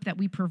soap that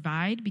we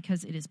provide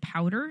because it is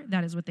powder.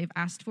 That is what they've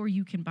asked for.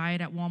 You can buy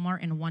it at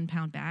Walmart in a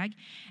 1-pound bag.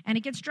 And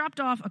it gets dropped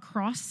off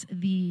across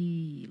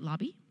the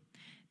lobby.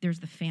 There's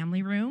the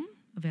family room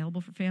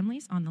available for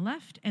families on the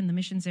left, and the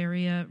missions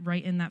area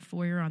right in that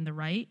foyer on the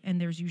right,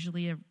 and there's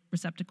usually a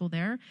receptacle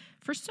there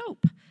for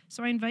soap.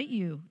 So I invite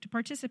you to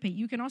participate.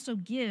 You can also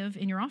give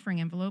in your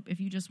offering envelope if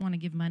you just want to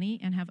give money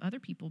and have other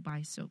people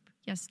buy soap.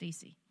 Yes,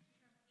 Stacy.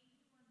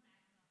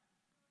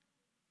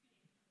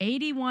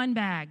 81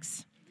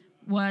 bags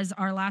was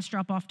our last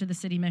drop off to the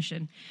city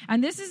mission.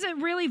 And this is a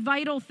really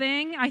vital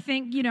thing. I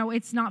think,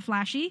 it's not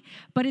flashy,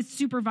 but it's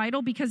super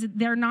vital because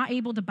they're not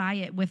able to buy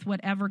it with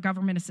whatever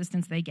government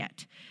assistance they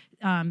get.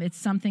 It's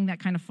something that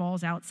kind of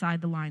falls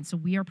outside the line. So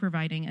we are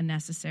providing a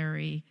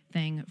necessary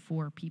thing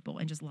for people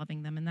and just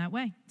loving them in that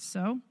way.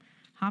 So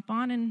hop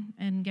on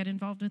and get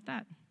involved with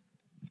that.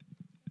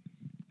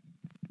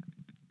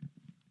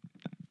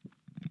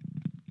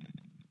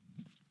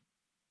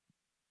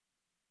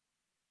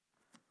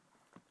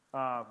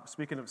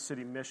 Speaking of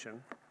city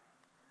mission,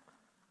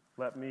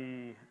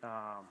 can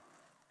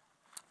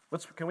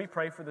we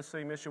pray for the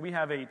city mission? We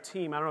have a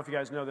team. I don't know if you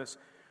guys know this.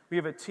 We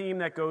have a team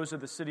that goes to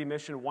the city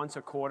mission once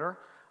a quarter,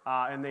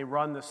 and they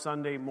run the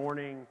Sunday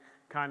morning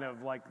kind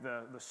of like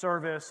the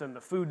service and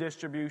the food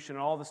distribution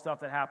and all the stuff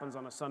that happens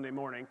on a Sunday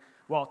morning.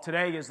 Well,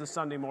 today is the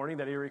Sunday morning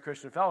that Erie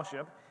Christian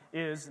Fellowship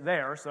is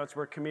there, so that's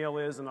where Camille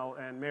is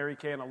and Mary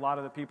Kay and a lot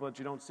of the people that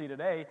you don't see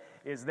today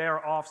is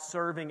they're off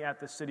serving at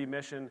the city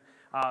mission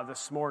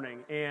this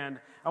morning. And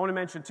I want to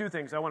mention two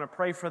things. I want to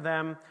pray for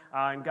them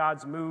and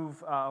God's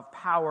move of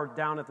power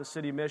down at the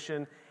city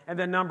mission. And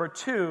then number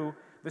two,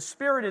 the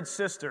Spirited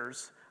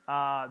Sisters,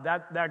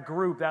 that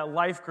group, that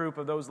life group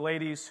of those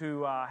ladies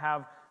who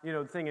have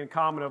the thing in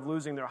common of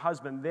losing their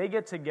husband, they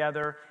get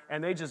together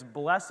and they just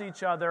bless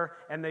each other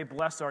and they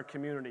bless our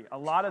community. A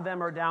lot of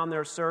them are down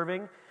there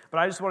serving, but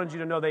I just wanted you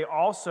to know they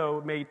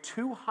also made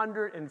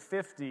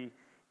 250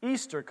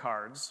 Easter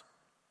cards,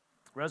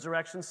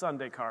 Resurrection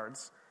Sunday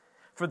cards,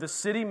 for the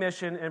city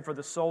mission and for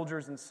the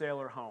soldiers and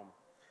sailor home.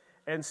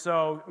 And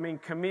so,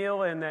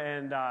 Camille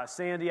and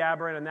Sandy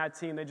Aberrant and that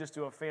team, they just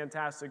do a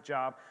fantastic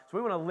job. So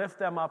we want to lift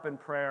them up in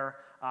prayer.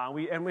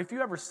 And if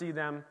you ever see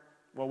them,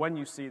 when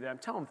you see them,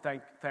 tell them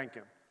thank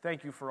you.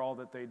 Thank you for all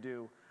that they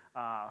do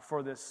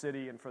for this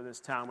city and for this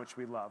town, which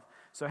we love.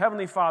 So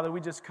Heavenly Father,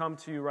 we just come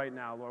to you right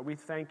now, Lord. We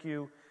thank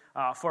you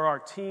for our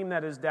team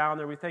that is down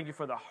there. We thank you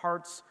for the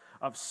hearts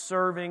of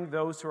serving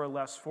those who are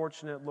less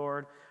fortunate,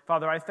 Lord.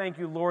 Father, I thank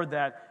you, Lord,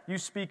 that you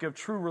speak of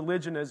true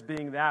religion as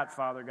being that,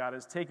 Father God,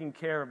 as taking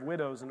care of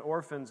widows and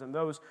orphans and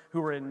those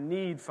who are in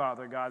need,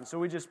 Father God. And so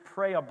we just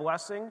pray a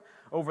blessing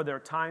over their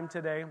time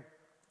today.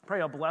 Pray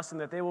a blessing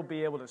that they will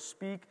be able to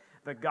speak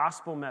the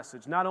gospel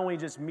message, not only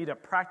just meet a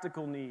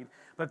practical need,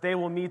 but they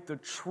will meet the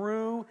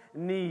true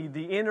need,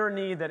 the inner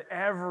need that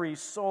every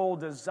soul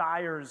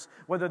desires,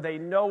 whether they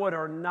know it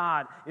or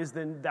not, is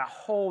the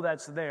hole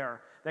that's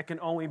there that can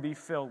only be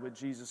filled with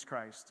Jesus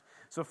Christ.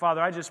 So,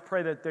 Father, I just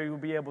pray that they will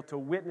be able to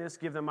witness,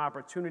 give them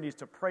opportunities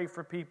to pray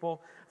for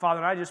people.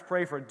 Father, I just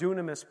pray for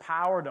dunamis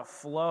power to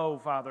flow,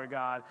 Father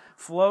God,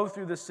 flow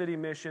through the city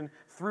mission,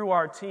 through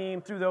our team,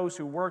 through those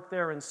who work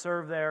there and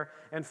serve there.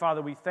 And,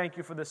 Father, we thank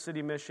you for the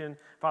city mission.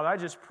 Father, I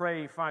just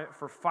pray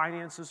for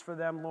finances for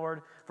them,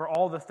 Lord, for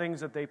all the things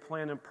that they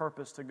plan and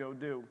purpose to go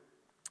do.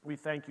 We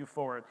thank you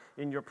for it.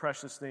 In your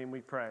precious name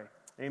we pray.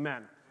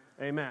 Amen.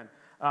 Amen.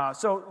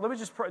 So let me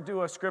just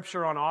do a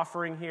scripture on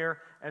offering here,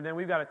 and then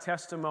we've got a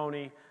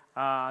testimony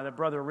that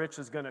Brother Rich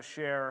is going to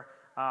share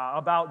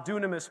about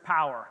dunamis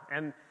power.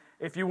 And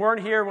if you weren't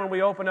here when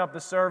we opened up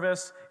the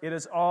service, it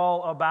is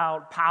all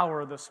about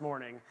power this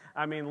morning.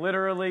 I mean,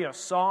 literally a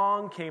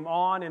song came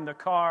on in the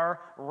car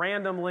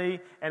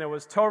randomly, and it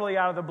was totally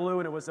out of the blue,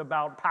 and it was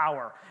about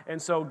power.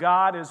 And so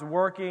God is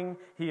working,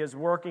 He is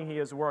working, He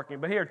is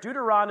working. But here,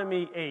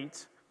 Deuteronomy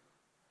 8,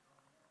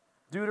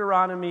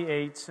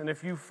 and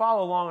if you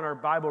follow along in our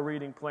Bible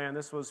reading plan,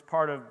 this was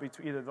part of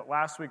either the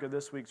last week or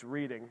this week's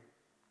reading.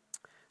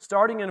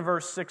 Starting in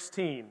verse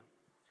 16, it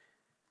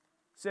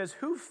says,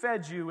 "Who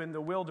fed you in the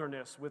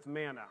wilderness with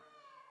manna,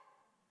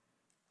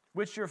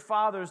 which your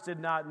fathers did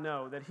not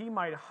know, that he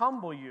might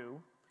humble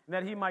you, and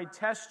that he might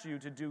test you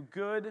to do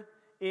good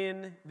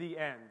in the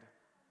end?"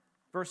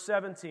 Verse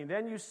 17,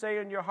 "Then you say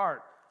in your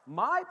heart,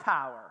 my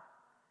power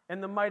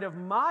and the might of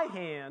my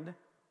hand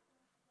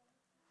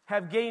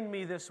have gained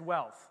me this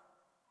wealth."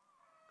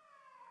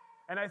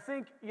 And I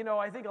think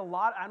a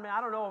lot, I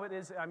don't know if it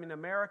is,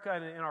 America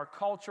and our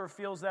culture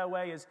feels that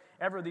way, is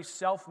ever the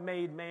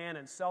self-made man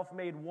and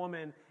self-made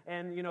woman,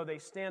 and, they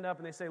stand up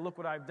and they say, look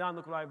what I've done,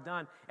 look what I've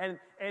done. And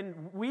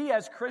we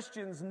as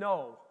Christians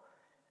know,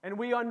 and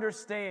we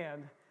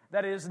understand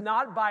that it is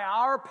not by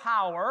our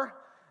power,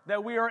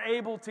 that we are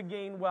able to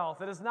gain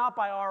wealth. It is not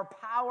by our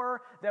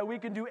power that we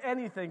can do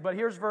anything. But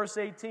here's verse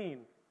 18.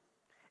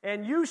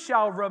 And you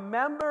shall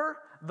remember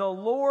the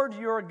Lord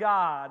your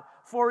God,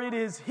 for it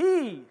is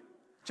He,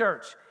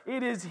 church,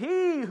 it is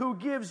He who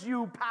gives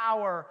you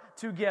power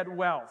to get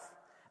wealth,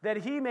 that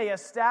He may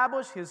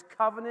establish His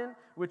covenant,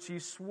 which He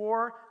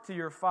swore to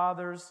your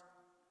fathers,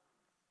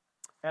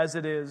 as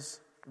it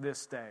is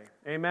this day.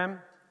 Amen?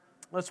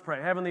 Let's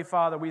pray. Heavenly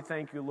Father, we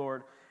thank you,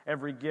 Lord,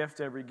 every gift,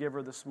 every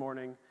giver this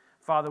morning.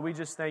 Father, we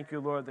just thank you,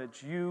 Lord,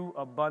 that you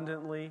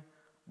abundantly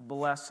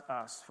bless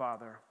us,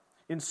 Father,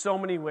 in so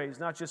many ways,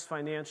 not just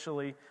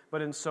financially,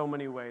 but in so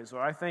many ways.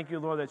 Lord, I thank you,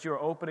 Lord, that you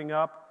are opening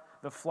up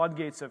the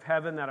floodgates of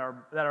heaven, that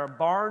our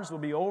barns will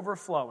be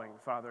overflowing,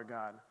 Father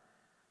God,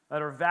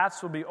 that our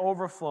vats will be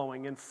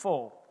overflowing in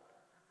full.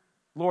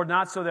 Lord,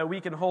 not so that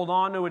we can hold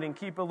on to it and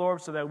keep it,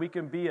 Lord, so that we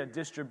can be a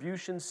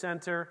distribution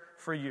center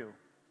for you.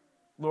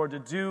 Lord, to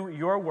do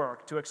your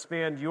work, to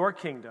expand your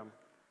kingdom.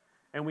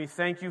 And we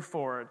thank you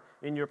for it.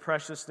 In your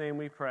precious name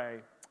we pray.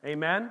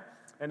 Amen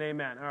and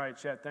amen. All right,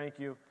 Chet, thank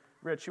you.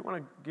 Rich, you want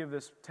to give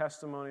this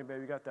testimony,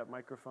 baby? You got that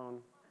microphone?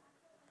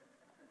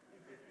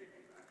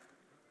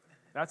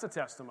 That's a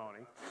testimony.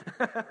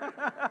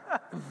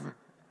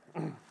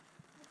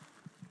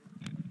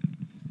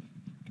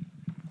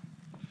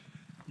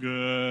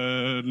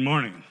 Good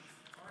morning.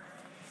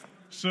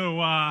 So,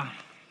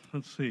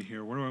 let's see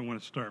here. Where do I want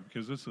to start?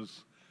 Because this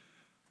is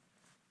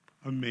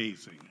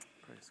amazing.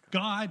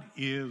 God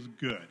is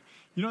good.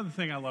 You know the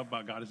thing I love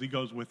about God is He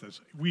goes with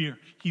us.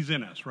 He's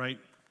in us, right?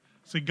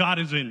 Say, God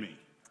is in me.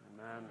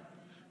 Amen.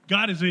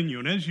 God is in you.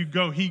 And as you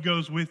go, He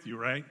goes with you,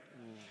 right?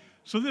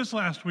 So this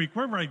last week,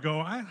 wherever I go,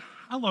 I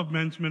love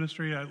men's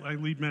ministry. I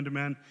lead men to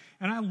men.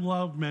 And I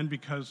love men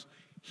because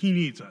He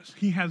needs us.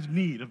 He has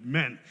need of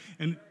men.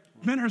 And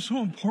men are so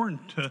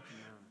important to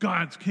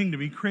God's kingdom.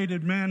 He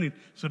created man. He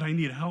said, I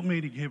need a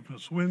helpmate. He gave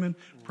us women.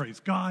 Praise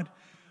God.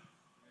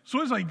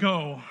 So as I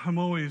go, I'm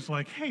always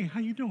like, hey, how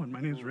you doing?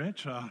 My name's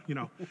Rich.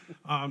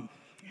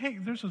 Hey,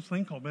 there's this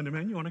thing called Men to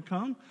Men. You want to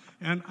come?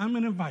 And I'm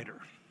an inviter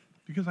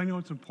because I know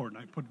it's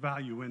important. I put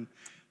value in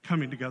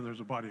coming together as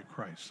a body of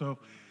Christ. So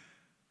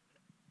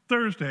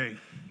Thursday,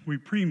 we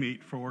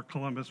pre-meet for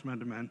Columbus Men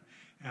to Men.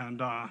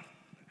 And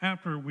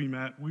after we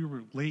met, we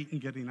were late in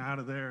getting out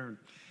of there, and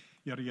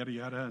yada, yada,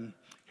 yada. And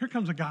here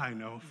comes a guy I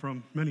know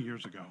from many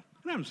years ago.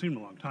 And I haven't seen him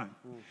in a long time.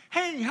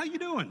 Hey, how you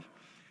doing?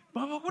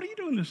 Bubba, what are you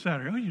doing this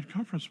Saturday? Oh, you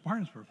come from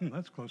Spartansburg.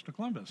 That's close to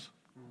Columbus.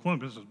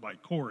 Columbus is by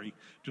Corey,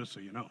 just so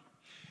you know.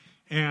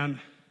 And,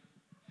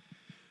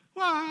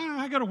 well,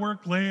 I got to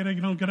work late. I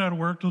don't get out of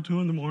work till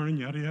 2 in the morning,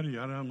 yada, yada,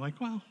 yada. I'm like,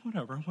 well,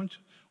 whatever. Why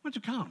don't you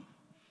come?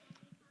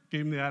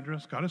 Gave him the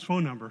address, got his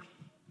phone number.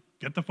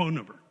 Get the phone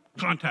number.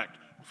 Contact.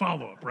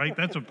 Follow-up, right?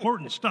 That's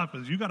important stuff,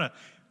 is you got to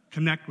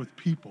connect with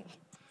people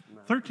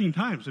 13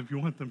 times if you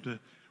want them to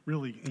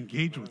really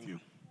engage with you.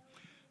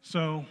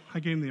 So I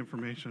gave him the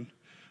information.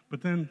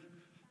 But then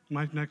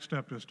my next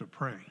step is to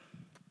pray.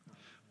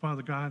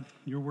 Father God,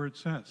 your word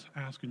says,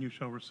 ask and you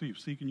shall receive.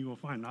 Seek and you will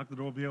find. Knock, the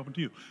door will be open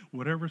to you.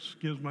 Whatever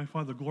gives my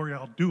Father glory,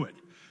 I'll do it.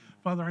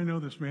 Father, I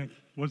know this man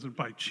wasn't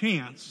by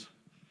chance.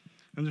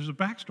 And there's a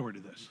backstory to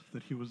this,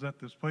 that he was at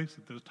this place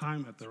at this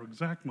time, at the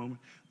exact moment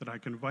that I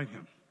can invite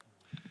him.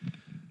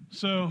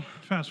 So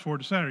fast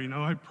forward to Saturday.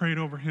 I prayed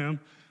over him.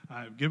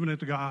 I've given it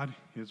to God.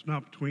 It's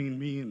not between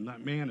me and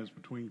that man. It's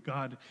between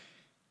God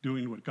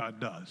doing what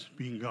God does,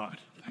 being God.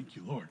 Thank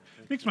you, Lord.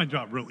 Makes my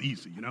job real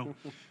easy,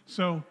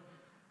 So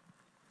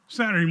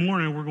Saturday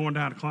morning, we're going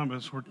down to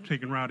Columbus. We're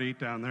taking Route 8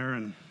 down there,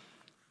 and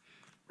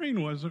it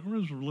was a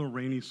little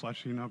rainy,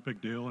 slushy, not a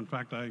big deal. In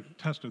fact, I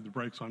tested the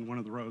brakes on one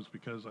of the roads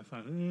because I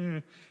thought,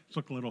 it's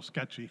looking a little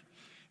sketchy.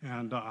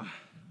 And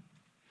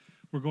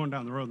we're going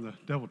down the road, and the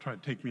devil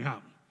tried to take me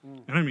out.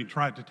 And I mean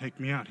tried to take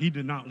me out. He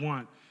did not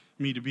want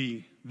me to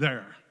be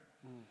there.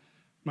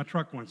 My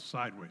truck went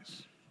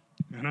sideways.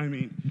 And I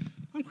mean,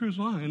 I'm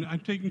cruising along, and I'm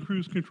taking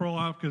cruise control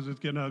off because it's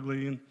getting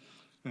ugly,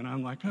 and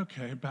I'm like,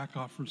 okay, back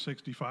off from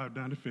 65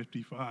 down to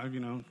 55,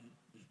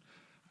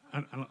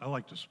 I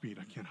like to speed.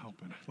 I can't help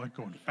it. I like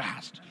going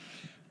fast.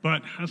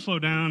 But I slow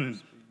down,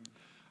 and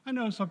I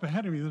notice up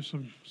ahead of me there's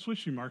some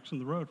swishy marks in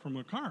the road from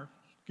a car.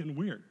 Getting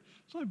weird.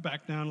 So I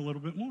back down a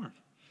little bit more.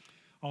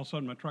 All of a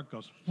sudden, my truck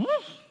goes,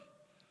 woof,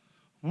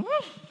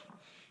 woof.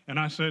 And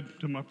I said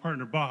to my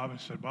partner, Bob,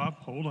 Bob,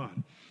 hold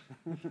on.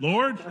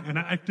 Lord, and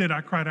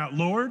I cried out,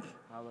 Lord,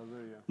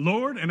 hallelujah.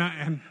 Lord,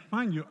 and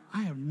mind you,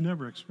 I have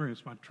never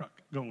experienced my truck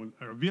going,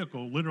 or a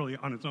vehicle literally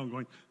on its own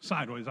going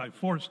sideways. I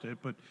forced it,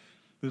 but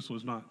this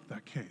was not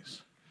that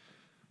case.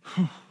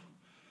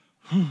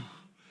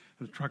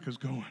 The truck is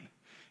going,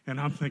 and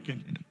I'm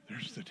thinking,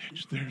 there's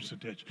the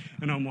ditch.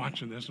 And I'm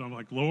watching this, and I'm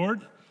like,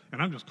 Lord,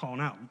 and I'm just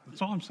calling out.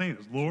 That's all I'm saying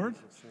is, Lord,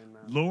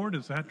 Lord,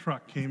 as that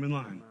truck came in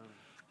line.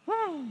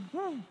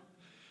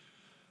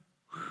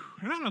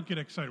 And I don't get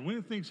excited.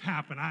 When things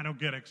happen, I don't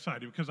get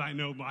excited because I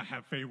know I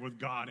have favor with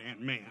God and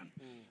man.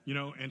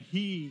 And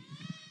he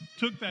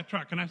took that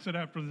truck, and I said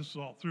after this is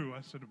all through,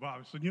 I said to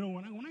Bob, I said,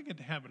 when I get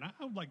to heaven,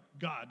 I would like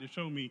God to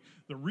show me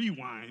the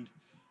rewind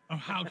of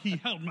how he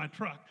held my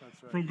truck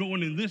from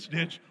going in this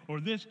ditch or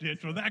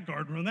that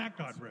guardrail and that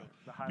guardrail.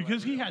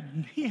 Because he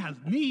has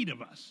need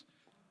of us.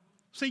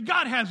 See,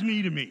 God has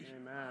need of me.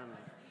 Amen.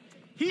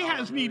 He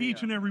has need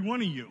each and every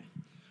one of you.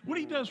 What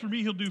he does for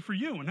me, he'll do for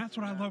you. And that's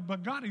what I love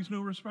about God. He's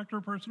no respecter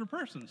of person or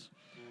persons.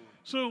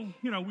 So,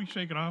 we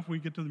shake it off. We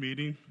get to the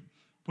meeting,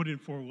 put in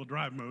four-wheel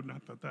drive mode.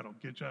 Not that that'll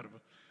get you out of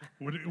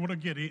it. What'll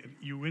get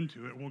you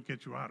into it won't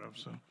get you out of.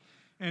 So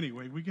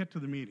anyway, we get to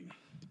the meeting.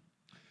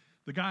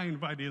 The guy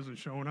invited isn't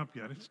showing up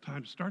yet. It's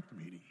time to start the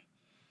meeting.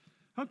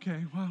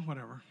 Okay, well,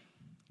 whatever.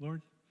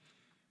 Lord,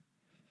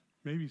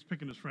 maybe he's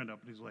picking his friend up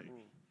and he's late.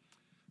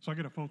 So I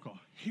get a phone call.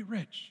 Hey,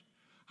 Rich,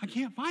 I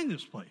can't find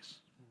this place.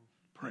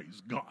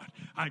 Praise God.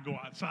 I go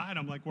outside.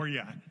 I'm like, where you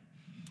at?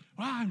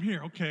 Well, I'm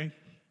here. Okay.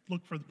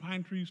 Look for the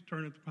pine trees,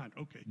 turn at the pine.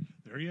 Okay,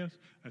 there he is.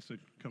 I said,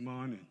 come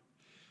on in.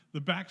 The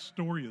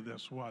backstory of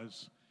this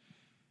was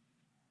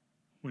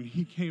when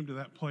he came to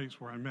that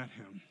place where I met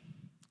him,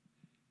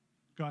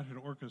 God had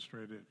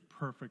orchestrated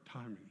perfect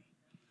timing.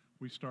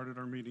 We started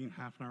our meeting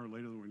half an hour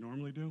later than we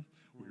normally do.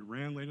 We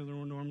ran later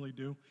than we normally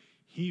do.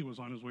 He was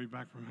on his way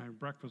back from having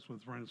breakfast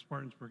with a friend in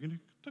Spartansburg, and he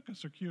took a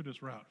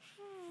circuitous route.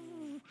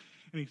 And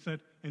he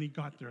said, and he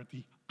got there at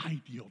the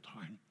ideal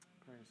time,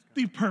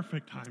 the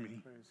perfect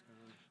timing,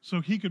 so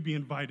he could be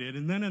invited.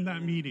 And then in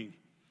that meeting,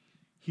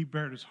 he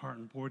bared his heart,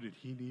 and boy, did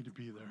he need to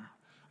be there.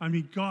 I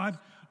mean, God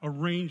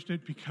arranged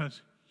it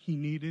because he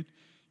needed.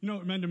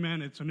 At Men to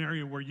Men, it's an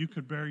area where you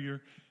could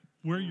bear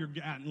where you're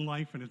at in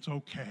life, and it's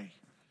okay.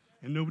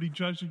 And nobody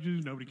judges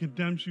you, nobody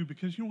condemns you,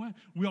 because you know what?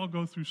 We all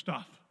go through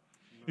stuff.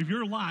 If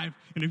you're alive,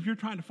 and if you're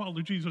trying to follow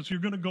Jesus,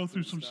 you're going to go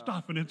through some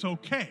stuff, and it's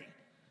okay.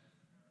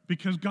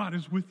 Because God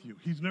is with you.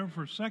 He's never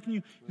forsaken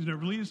you. He's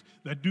never leaves us.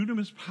 That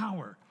dunamis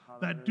power,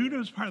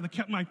 that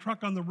kept my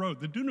truck on the road,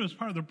 the dunamis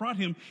power that brought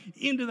him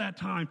into that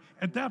time,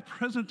 at that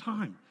present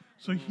time,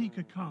 so he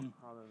could come.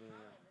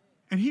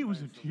 And he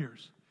was in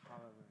tears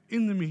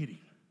in the meeting.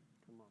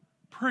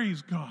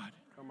 Praise God.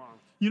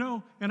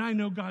 And I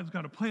know God's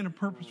got a plan and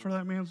purpose for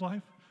that man's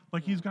life,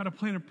 like he's got a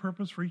plan and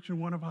purpose for each and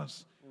one of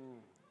us.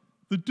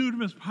 The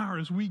dunamis power,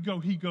 as we go,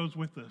 he goes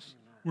with us.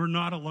 We're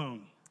not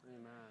alone.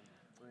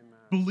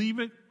 Believe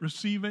it,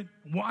 receive it,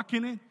 walk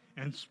in it,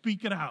 and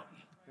speak it out.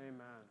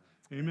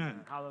 Amen.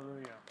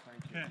 Hallelujah.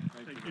 Thank you.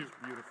 Thank you.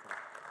 Beautiful.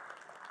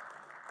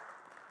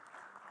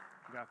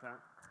 You got that?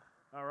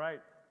 All right.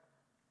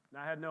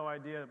 Now, I had no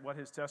idea what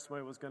his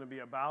testimony was going to be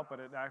about, but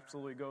it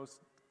absolutely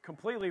goes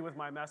completely with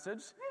my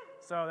message.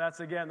 So that's,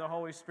 again, the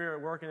Holy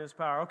Spirit working his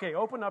power. Okay,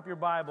 open up your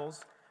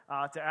Bibles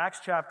to Acts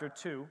chapter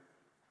 2.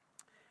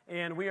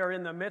 And we are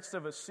in the midst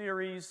of a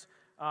series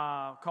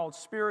called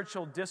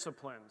Spiritual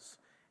Disciplines.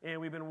 And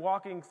we've been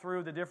walking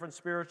through the different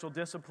spiritual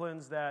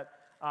disciplines that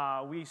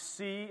we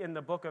see in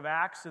the book of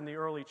Acts in the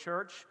early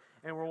church.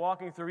 And we're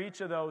walking through each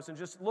of those and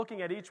just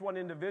looking at each one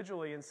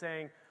individually and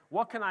saying,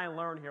 what can I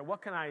learn here?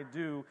 What can I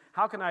do?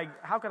 How can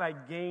I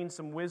gain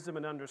some wisdom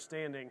and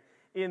understanding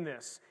in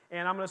this?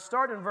 And I'm going to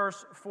start in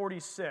verse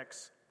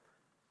 46.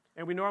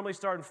 And we normally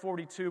start in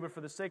 42, but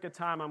for the sake of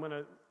time, I'm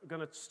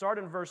going to start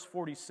in verse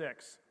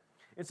 46.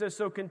 It says,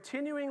 so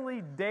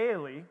continually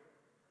daily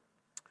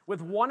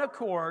with one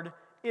accord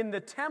in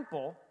the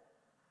temple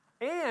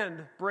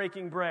and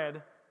breaking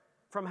bread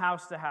from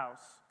house to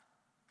house.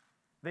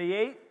 They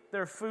ate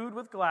their food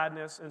with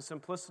gladness and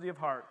simplicity of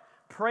heart,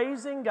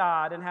 praising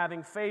God and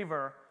having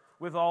favor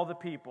with all the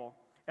people.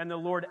 And the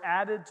Lord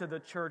added to the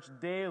church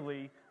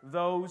daily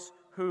those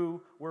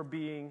who were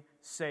being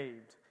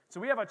saved. So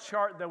we have a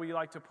chart that we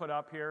like to put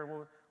up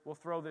here. We'll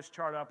throw this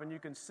chart up, and you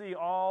can see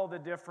all the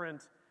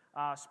different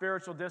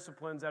spiritual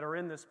disciplines that are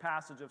in this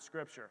passage of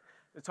Scripture.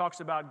 It talks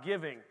about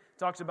giving. It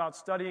talks about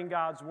studying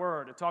God's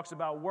Word. It talks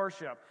about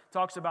worship. It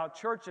talks about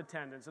church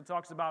attendance. It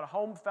talks about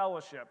home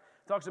fellowship.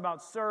 It talks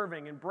about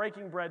serving and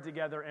breaking bread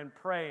together and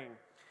praying.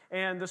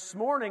 And this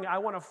morning, I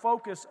want to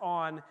focus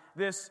on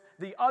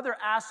the other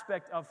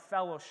aspect of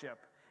fellowship.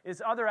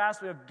 It's other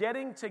aspect of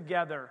getting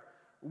together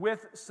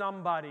with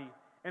somebody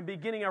and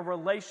beginning a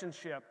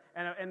relationship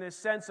and this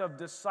sense of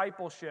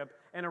discipleship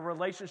and a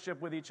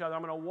relationship with each other.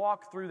 I'm going to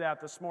walk through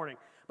that this morning.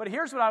 But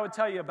here's what I would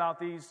tell you about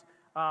these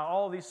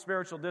all of these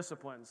spiritual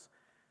disciplines.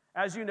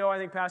 As you know, I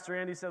think Pastor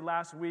Andy said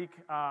last week,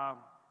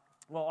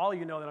 all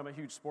you know that I'm a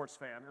huge sports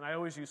fan, and I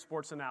always use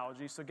sports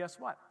analogies, so guess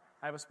what?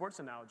 I have a sports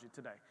analogy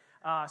today.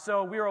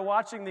 So we were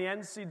watching the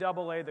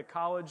NCAA, the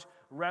College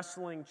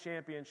Wrestling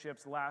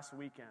Championships last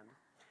weekend.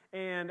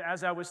 And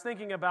as I was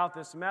thinking about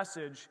this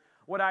message,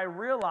 what I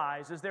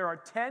realized is there are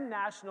 10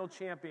 national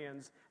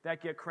champions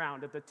that get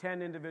crowned at the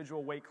 10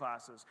 individual weight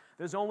classes.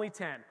 There's only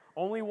 10.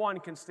 Only one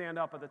can stand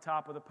up at the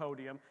top of the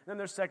podium. Then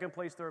there's second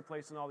place, third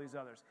place, and all these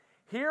others.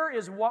 Here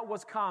is what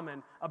was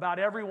common about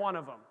every one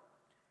of them.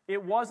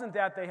 It wasn't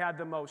that they had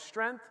the most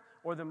strength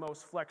or the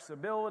most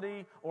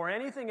flexibility or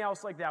anything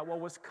else like that. What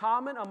was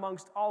common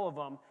amongst all of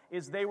them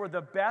is they were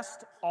the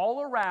best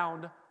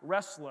all-around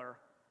wrestler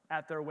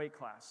at their weight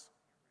class.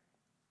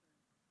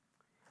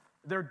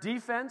 Their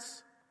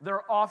defense,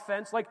 their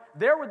offense,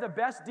 they were the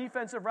best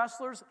defensive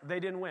wrestlers, they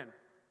didn't win.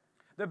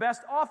 The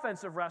best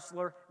offensive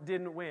wrestler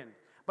didn't win.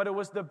 but it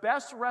was the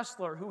best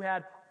wrestler who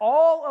had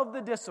all of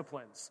the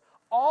disciplines,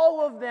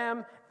 all of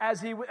them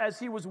as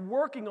he was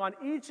working on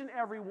each and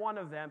every one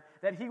of them,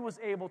 that he was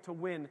able to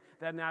win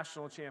that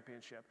national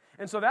championship.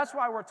 And so that's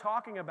why we're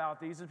talking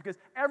about these, is because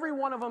every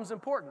one of them is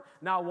important.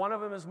 Now, one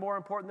of them is more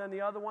important than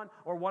the other one,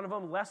 or one of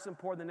them less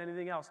important than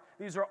anything else.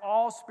 These are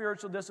all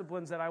spiritual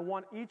disciplines that I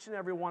want each and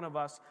every one of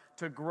us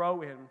to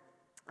grow in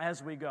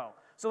as we go.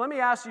 So let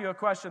me ask you a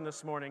question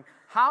this morning.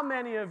 How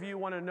many of you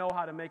want to know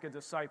how to make a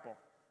disciple?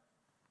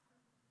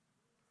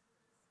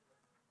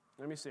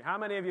 Let me see. How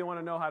many of you want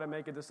to know how to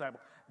make a disciple?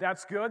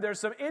 That's good. There's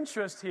some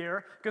interest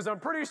here because I'm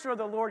pretty sure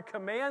the Lord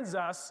commands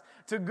us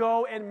to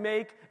go and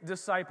make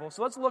disciples.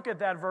 So let's look at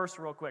that verse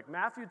real quick.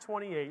 Matthew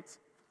 28.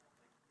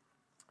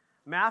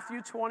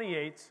 Matthew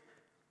 28,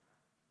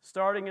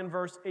 starting in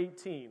verse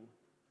 18.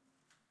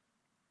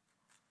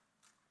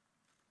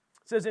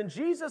 It says, "And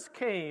Jesus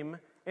came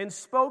and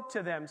spoke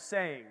to them,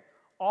 saying,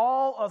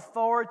 'All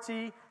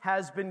authority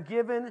has been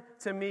given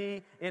to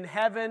me in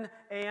heaven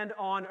and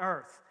on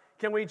earth.'"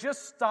 Can we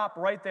just stop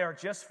right there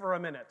just for a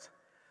minute?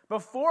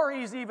 Before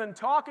he's even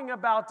talking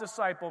about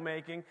disciple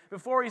making,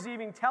 before he's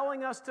even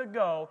telling us to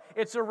go,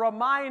 it's a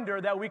reminder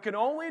that we can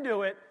only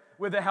do it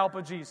with the help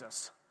of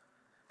Jesus.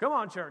 Come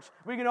on, church.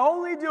 We can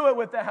only do it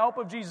with the help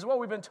of Jesus. What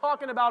we've been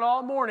talking about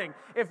all morning.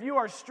 If you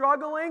are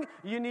struggling,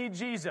 you need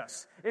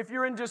Jesus. If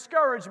you're in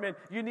discouragement,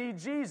 you need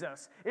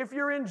Jesus. If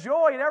you're in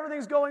joy and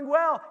everything's going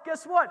well,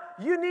 guess what?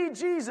 You need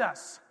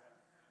Jesus.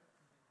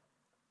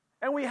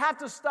 And we have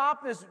to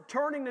stop this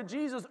turning to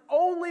Jesus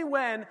only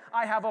when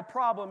I have a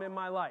problem in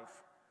my life.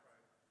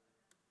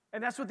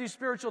 And that's what these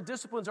spiritual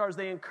disciplines are, is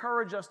they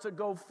encourage us to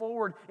go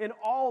forward in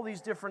all these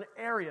different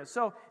areas.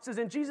 So it says,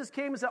 "And Jesus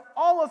came and said,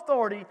 'All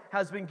authority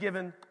has been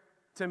given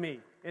to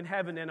me in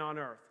heaven and on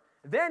earth.'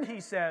 Then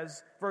he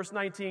says, verse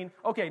 19,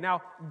 okay,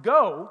 now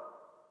go,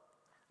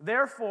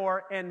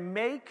 therefore, and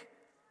make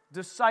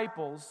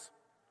disciples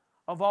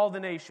of all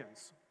the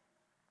nations,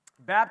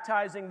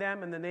 baptizing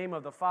them in the name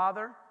of the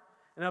Father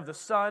and of the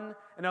Son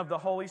and of the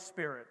Holy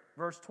Spirit."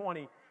 Verse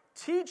 20,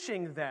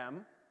 "Teaching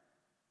them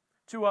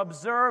to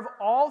observe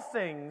all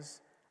things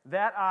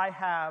that I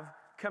have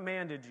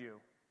commanded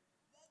you."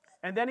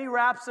 And then he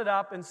wraps it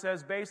up and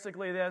says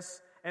basically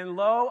this, "And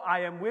lo, I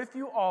am with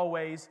you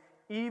always,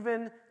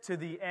 even to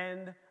the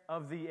end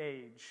of the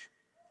age."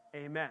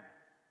 Amen.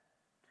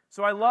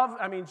 So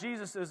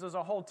Jesus is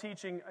a whole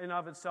teaching in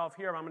of itself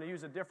here. I'm going to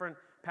use a different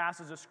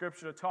passage of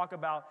Scripture to talk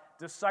about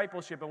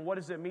discipleship and what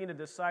does it mean to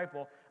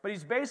disciple. But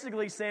he's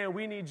basically saying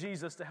we need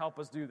Jesus to help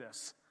us do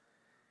this.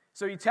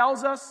 So he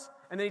tells us,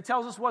 and then he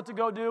tells us what to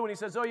go do, and he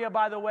says, oh yeah,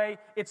 by the way,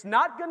 it's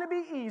not going to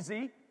be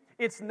easy.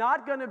 It's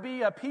not going to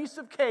be a piece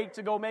of cake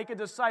to go make a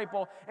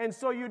disciple. And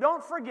so you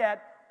don't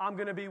forget, I'm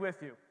going to be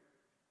with you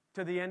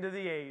to the end of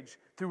the age,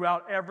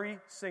 throughout every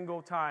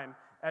single time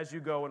as you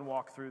go and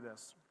walk through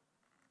this.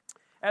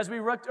 As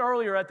we looked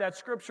earlier at that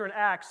scripture in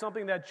Acts,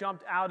 something that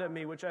jumped out at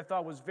me, which I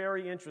thought was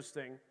very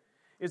interesting,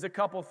 is a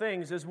couple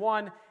things.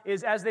 One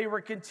is as they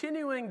were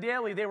continuing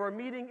daily, they were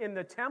meeting in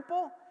the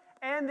temple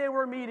and they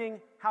were meeting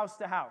house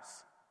to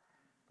house.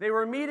 They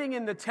were meeting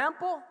in the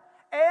temple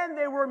and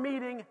they were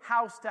meeting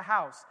house to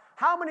house.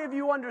 How many of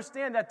you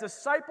understand that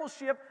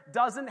discipleship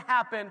doesn't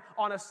happen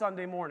on a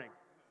Sunday morning?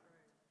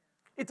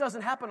 It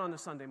doesn't happen on a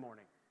Sunday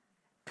morning.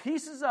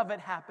 Pieces of it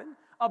happen,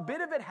 a bit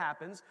of it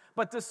happens,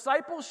 but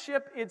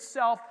discipleship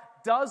itself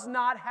does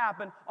not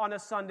happen on a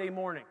Sunday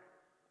morning.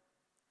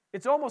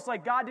 It's almost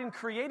like God didn't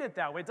create it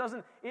that way.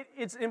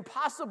 It's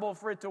impossible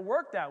for it to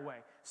work that way.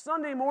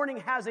 Sunday morning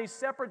has a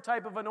separate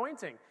type of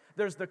anointing.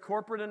 There's the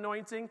corporate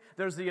anointing,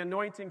 there's the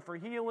anointing for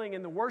healing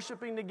and the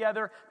worshiping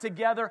together.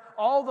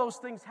 All those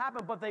things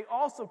happen, but they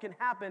also can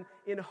happen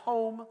in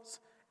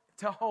homes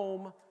to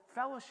home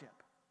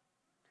fellowship.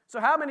 So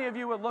how many of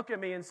you would look at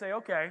me and say,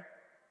 okay,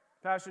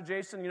 Pastor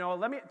Jason,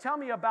 tell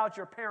me about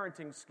your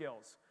parenting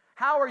skills.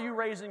 How are you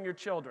raising your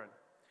children?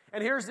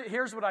 And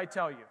here's what I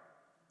tell you.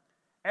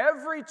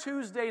 Every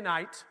Tuesday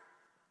night,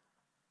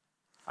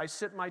 I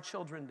sit my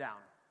children down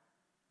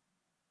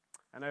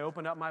and I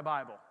open up my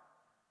Bible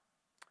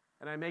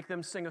and I make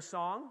them sing a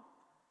song.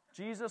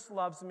 Jesus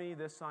loves me,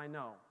 this I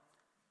know.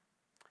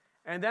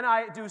 And then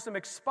I do some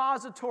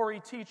expository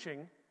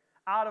teaching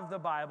out of the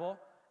Bible,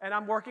 and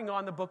I'm working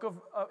on the book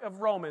of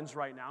Romans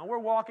right now. We're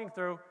walking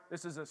through,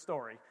 this is a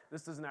story.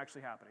 This isn't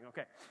actually happening.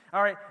 Okay.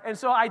 All right. And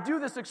so I do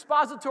this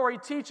expository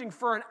teaching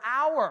for an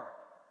hour.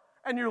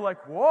 And you're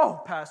like,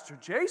 whoa, Pastor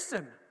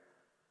Jason,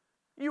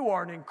 you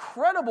are an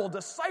incredible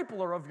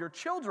discipler of your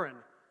children.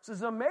 This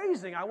is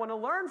amazing. I want to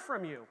learn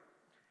from you.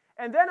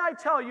 And then I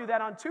tell you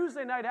that on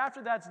Tuesday night,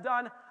 after that's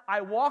done,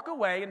 I walk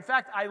away. In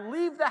fact, I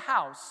leave the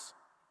house,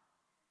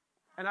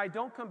 and I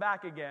don't come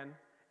back again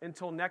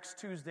until next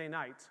Tuesday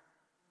night,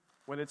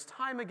 when it's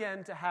time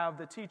again to have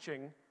the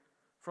teaching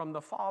from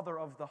the father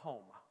of the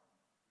home.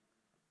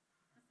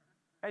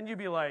 And you'd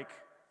be like,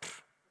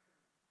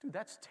 dude,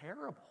 that's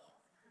terrible.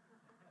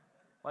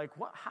 Like,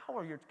 how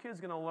are your kids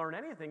going to learn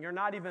anything? You're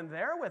not even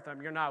there with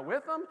them. You're not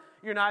with them.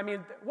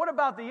 What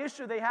about the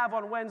issue they have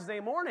on Wednesday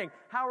morning?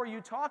 How are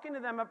you talking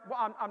to them?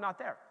 Well, I'm not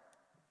there.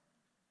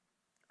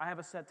 I have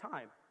a set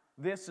time.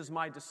 This is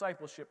my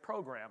discipleship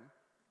program,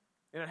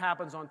 and it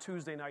happens on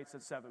Tuesday nights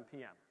at 7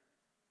 p.m.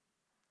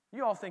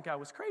 You all think I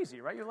was crazy,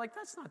 right? You're like,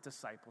 that's not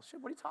discipleship.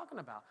 What are you talking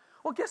about?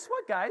 Well, guess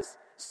what, guys?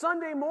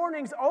 Sunday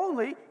mornings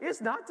only is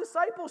not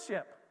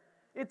discipleship.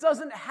 It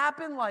doesn't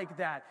happen like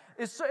that.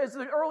 As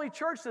the early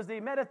church says, they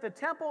met at the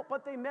temple,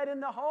 but they met in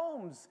the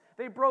homes.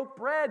 They broke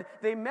bread.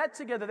 They met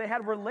together. They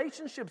had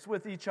relationships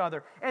with each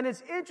other. And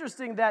it's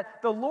interesting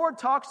that the Lord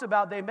talks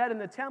about they met in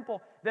the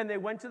temple, then they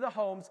went to the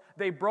homes,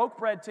 they broke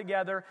bread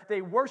together,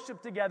 they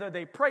worshiped together,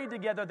 they prayed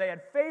together, they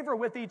had favor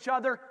with each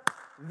other.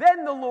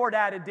 Then the Lord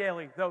added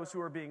daily those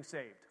who are being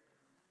saved.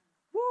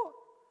 Woo.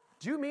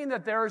 Do you mean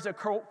that there is a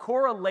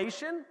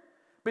correlation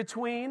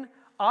between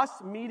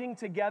us meeting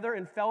together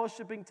and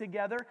fellowshipping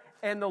together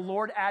and the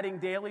Lord adding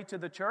daily to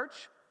the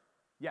church?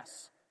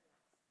 Yes.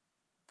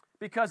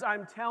 Because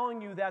I'm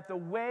telling you that the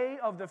way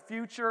of the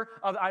future,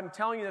 I'm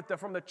telling you that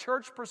from the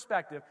church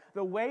perspective,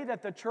 the way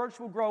that the church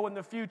will grow in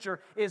the future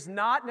is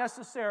not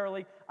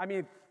necessarily,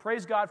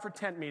 praise God for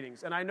tent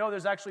meetings. And I know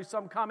there's actually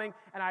some coming,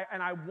 and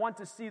I want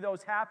to see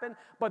those happen.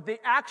 But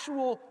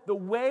the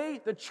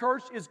way the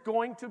church is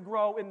going to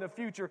grow in the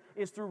future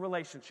is through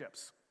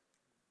relationships.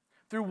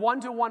 Through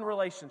one-to-one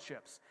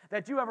relationships.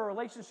 That you have a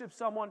relationship with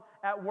someone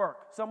at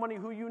work, somebody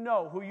who you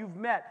know, who you've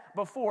met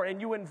before,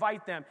 and you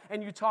invite them,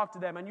 and you talk to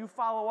them, and you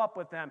follow up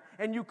with them,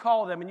 and you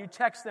call them, and you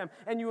text them,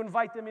 and you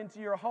invite them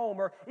into your home,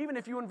 or even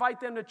if you invite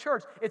them to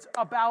church, it's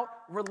about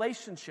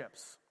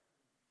relationships.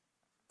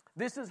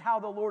 This is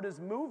how the Lord is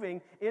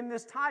moving in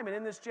this time and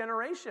in this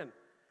generation.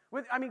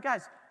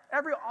 Guys,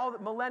 all the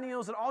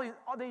millennials and all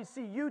they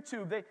see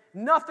YouTube,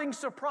 nothing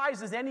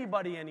surprises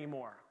anybody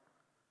anymore.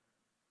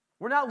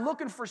 We're not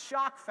looking for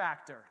shock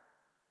factor.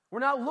 We're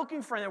not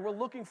looking for that. We're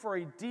looking for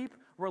a deep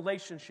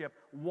relationship,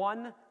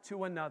 one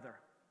to another.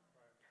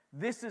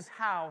 This is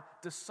how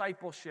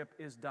discipleship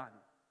is done.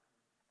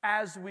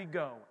 As we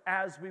go,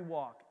 as we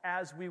walk,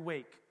 as we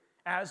wake,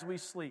 as we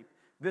sleep.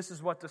 This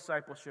is what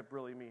discipleship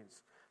really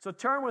means. So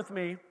turn with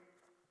me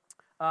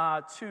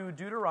to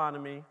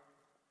Deuteronomy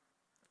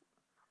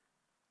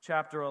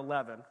chapter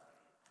 11.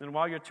 And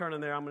while you're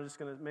turning there, I'm just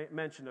going to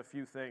mention a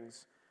few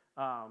things.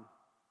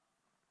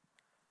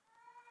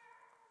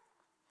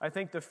 I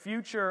think the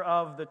future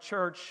of the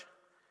church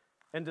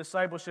and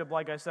discipleship,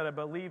 like I said, I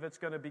believe it's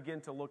going to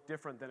begin to look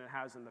different than it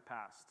has in the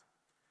past.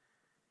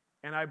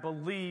 And I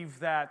believe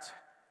that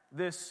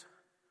this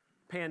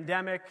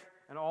pandemic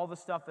and all the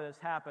stuff that has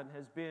happened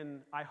has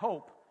been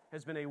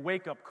a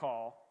wake-up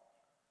call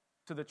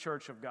to the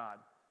church of God.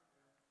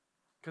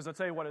 Because I'll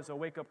tell you what, it's a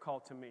wake-up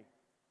call to me.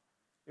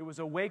 It was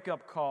a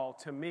wake-up call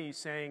to me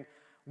saying,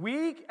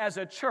 we as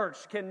a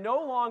church can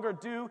no longer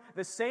do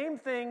the same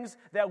things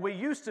that we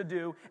used to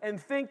do and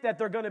think that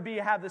they're going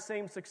to have the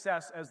same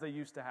success as they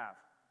used to have.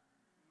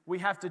 We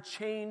have to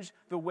change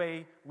the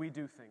way we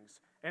do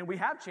things. And we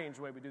have changed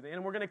the way we do things.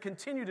 And we're going to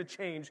continue to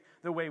change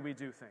the way we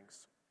do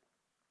things.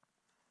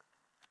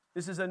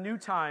 This is a new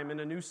time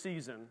and a new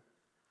season.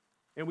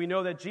 And we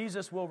know that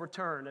Jesus will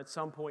return at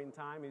some point in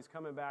time. He's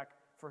coming back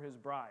for his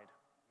bride.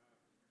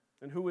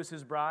 And who is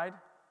his bride?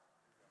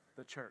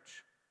 The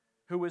church.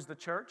 Who is the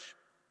church?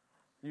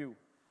 You,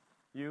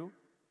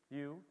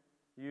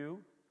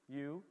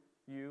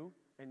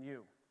 and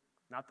you.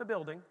 Not the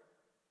building,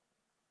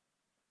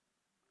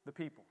 the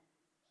people.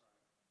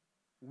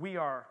 We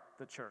are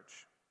the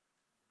church.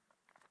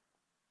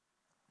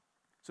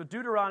 So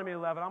Deuteronomy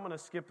 11, I'm going to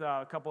skip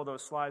a couple of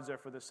those slides there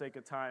for the sake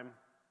of time.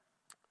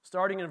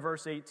 Starting in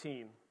verse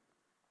 18.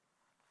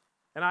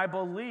 And I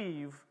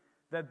believe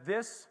that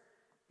this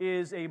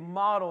is a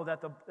model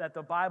that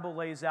the Bible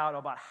lays out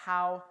about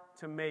how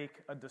to make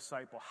a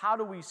disciple. How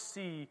do we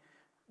see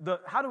the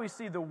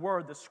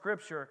word, the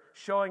scripture,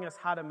 showing us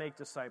how to make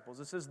disciples?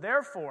 It says,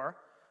 therefore,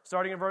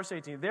 starting in verse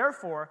 18,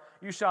 therefore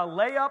you shall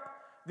lay up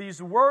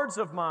these words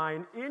of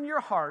mine in your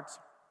heart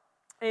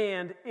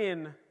and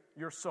in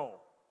your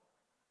soul.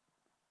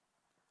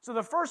 So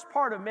the first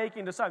part of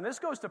making disciples, this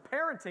goes to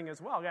parenting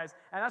as well, guys,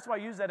 and that's why I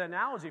use that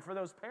analogy for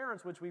those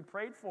parents which we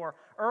prayed for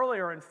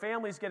earlier and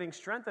families getting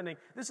strengthening.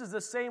 This is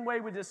the same way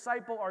we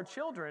disciple our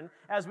children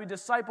as we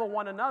disciple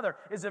one another.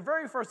 Is the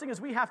very first thing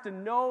is we have to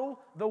know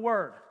the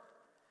Word.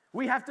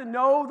 We have to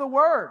know the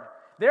Word.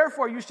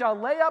 Therefore, you shall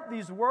lay up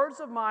these words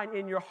of mine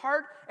in your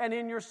heart and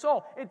in your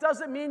soul. It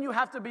doesn't mean you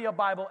have to be a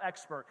Bible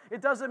expert.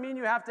 It doesn't mean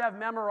you have to have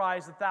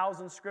memorized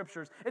 1,000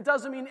 scriptures. It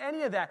doesn't mean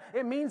any of that.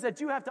 It means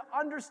that you have to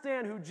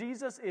understand who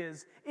Jesus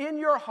is in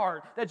your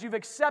heart, that you've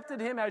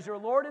accepted him as your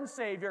Lord and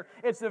Savior.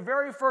 It's the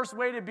very first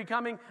way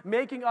to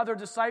making other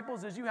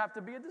disciples is you have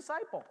to be a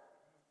disciple.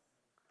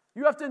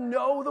 You have to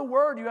know the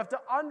Word. You have to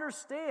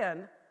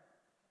understand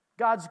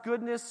God's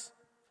goodness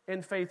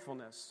and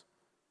faithfulness.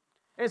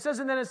 And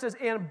it says,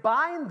 and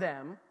bind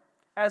them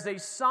as a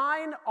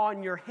sign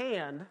on your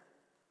hand,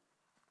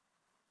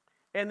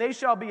 and they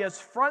shall be as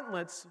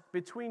frontlets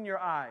between your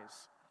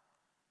eyes.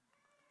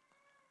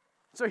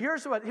 So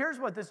here's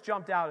what this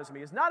jumped out as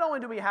me, is not only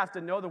do we have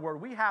to know the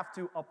Word, we have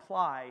to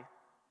apply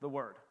the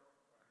Word.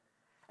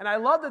 And I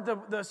love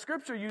that the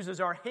scripture uses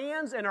our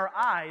hands and our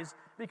eyes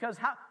because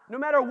no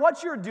matter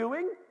what you're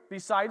doing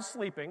besides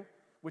sleeping,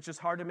 which is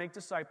hard to make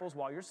disciples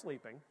while you're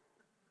sleeping,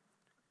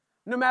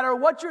 no matter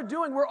what you're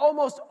doing, we're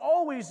almost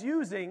always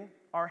using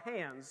our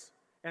hands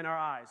and our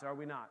eyes, are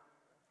we not?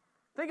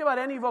 Think about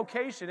any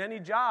vocation, any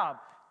job,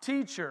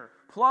 teacher,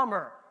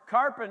 plumber,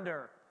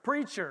 carpenter,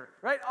 preacher,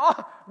 right?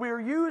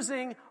 We're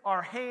using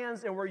our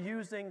hands and we're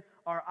using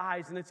our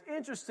eyes. And it's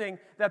interesting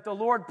that the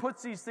Lord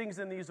puts these things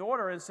in these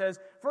order and says,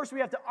 first we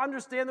have to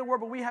understand the word,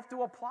 but we have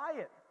to apply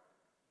it.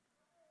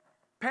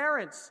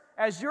 Parents,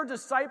 as you're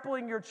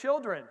discipling your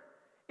children,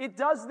 it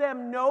does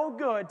them no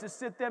good to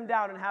sit them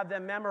down and have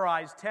them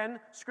memorize 10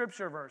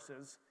 scripture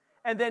verses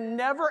and then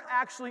never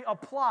actually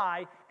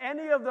apply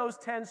any of those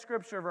 10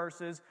 scripture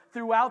verses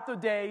throughout the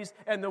days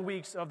and the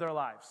weeks of their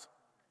lives.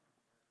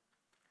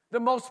 The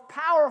most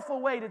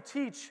powerful way to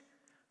teach,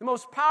 the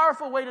most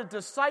powerful way to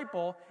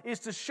disciple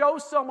is to show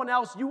someone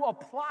else you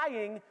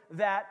applying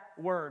that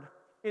word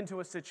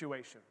into a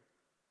situation.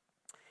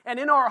 And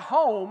in our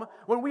home,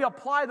 when we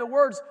apply the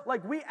words,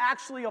 like we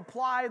actually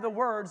apply the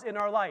words in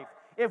our life.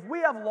 If we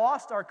have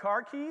lost our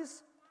car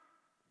keys,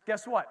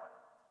 guess what?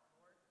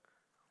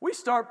 We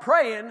start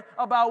praying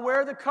about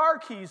where the car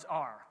keys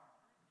are.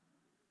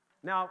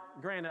 Now,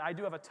 granted, I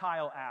do have a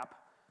Tile app,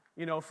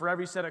 for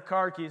every set of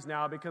car keys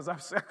now because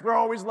we're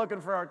always looking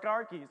for our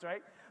car keys,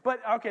 right? But,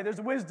 okay, there's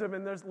wisdom,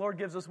 and the Lord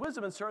gives us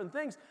wisdom in certain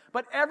things.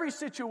 But every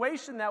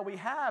situation that we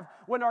have,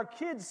 when our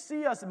kids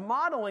see us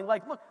modeling,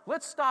 like, look,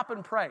 let's stop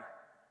and pray.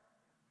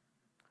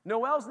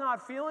 Noelle's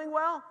not feeling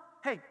well?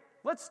 Hey,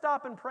 let's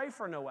stop and pray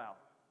for Noelle.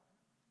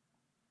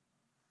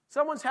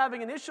 Someone's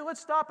having an issue,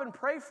 let's stop and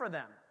pray for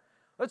them.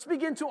 Let's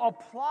begin to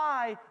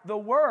apply the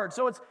word.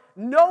 So it's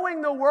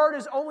knowing the word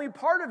is only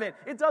part of it.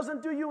 It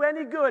doesn't do you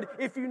any good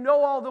if you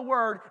know all the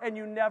word and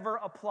you never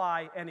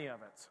apply any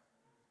of it.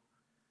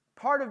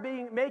 Part of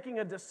making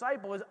a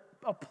disciple is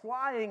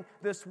applying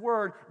this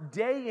word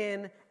day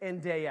in and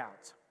day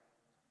out.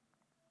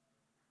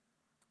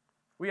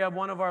 We have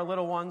one of our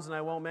little ones, and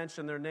I won't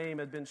mention their name,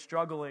 had been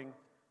struggling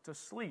to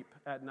sleep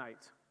at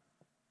night.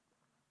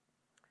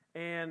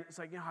 And it's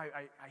like,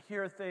 I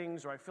hear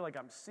things, or I feel like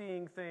I'm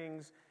seeing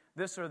things,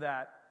 this or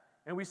that.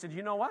 And we said,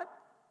 you know what?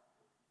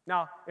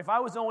 Now, if I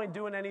was only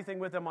doing anything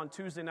with them on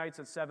Tuesday nights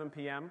at 7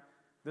 p.m.,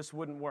 this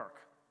wouldn't work.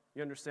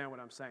 You understand what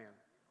I'm saying?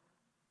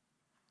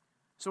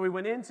 So we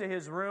went into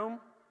his room,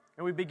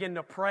 and we began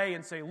to pray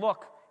and say,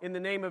 look, in the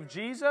name of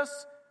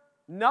Jesus,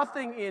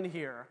 nothing in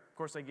here. Of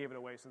course, I gave it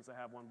away since I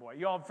have one boy.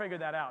 You all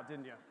figured that out,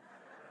 didn't you?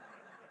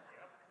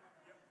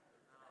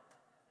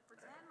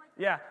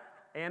 Yeah,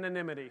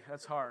 anonymity.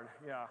 That's hard,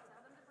 yeah.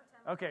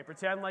 Okay,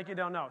 pretend like you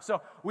don't know.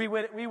 So we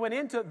went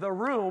into the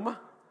room,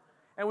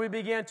 and we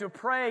began to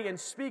pray and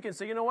speak and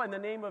say, you know what, in the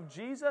name of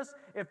Jesus,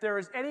 if there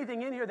is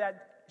anything in here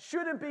that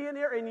shouldn't be in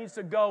here, it needs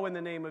to go in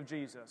the name of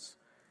Jesus.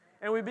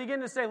 And we begin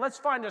to say, let's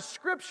find a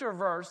scripture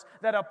verse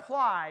that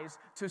applies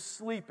to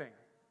sleeping.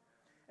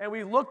 And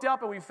we looked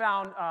up and we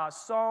found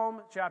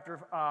Psalm chapter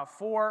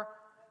 4,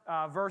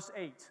 verse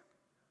 8.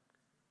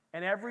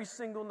 And every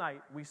single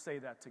night we say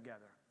that together.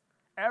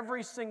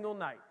 Every single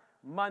night.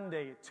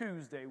 Monday,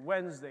 Tuesday,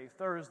 Wednesday,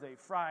 Thursday,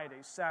 Friday,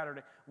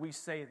 Saturday, we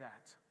say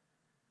that.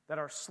 That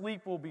our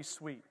sleep will be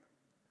sweet.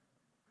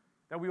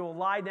 That we will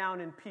lie down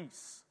in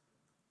peace.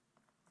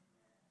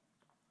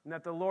 And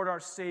that the Lord our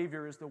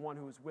Savior is the one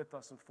who is with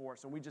us and for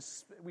us. And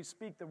we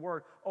speak the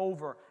word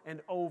over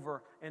and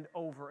over and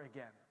over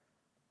again.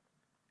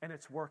 And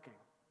it's working.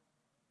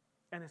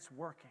 And it's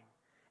working.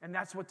 And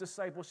that's what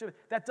discipleship is.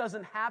 That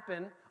doesn't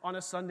happen on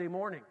a Sunday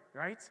morning,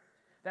 right?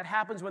 That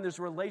happens when there's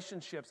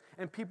relationships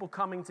and people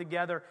coming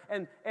together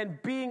and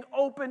being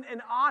open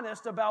and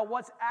honest about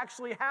what's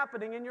actually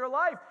happening in your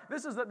life.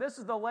 This is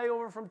the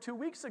layover from 2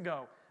 weeks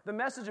ago. The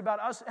message about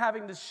us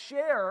having to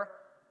share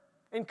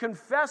and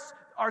confess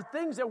our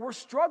things that we're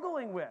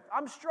struggling with.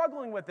 I'm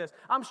struggling with this.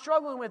 I'm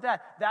struggling with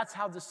that. That's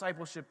how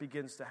discipleship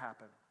begins to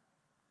happen.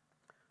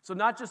 So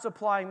not just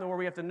applying the word,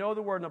 we have to know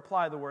the word and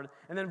apply the word.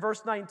 And then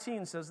verse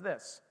 19 says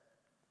this,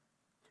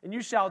 and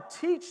you shall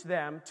teach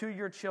them to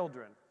your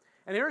children.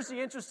 And here's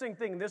the interesting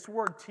thing. This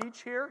word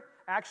teach here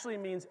actually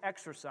means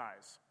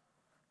exercise.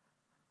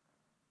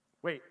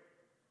 Wait,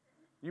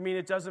 you mean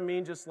it doesn't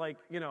mean just like,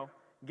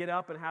 get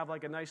up and have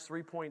like a nice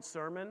 3-point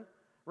sermon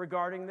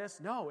regarding this?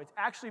 No, it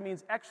actually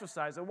means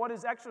exercise. And what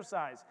is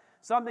exercise?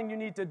 Something you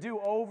need to do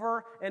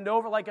over and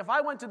over. Like if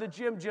I went to the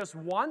gym just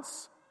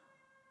once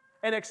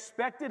and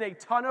expected a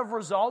ton of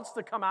results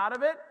to come out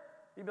of it,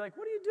 you'd be like,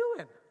 what are you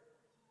doing?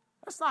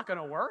 That's not going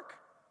to work.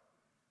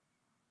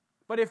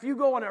 But if you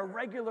go on a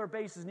regular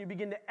basis and you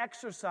begin to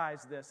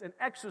exercise this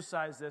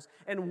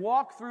and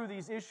walk through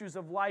these issues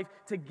of life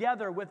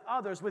together with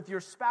others, with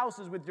your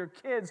spouses, with your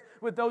kids,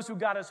 with those who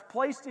God has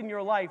placed in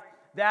your life,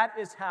 that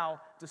is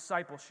how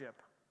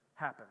discipleship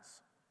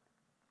happens.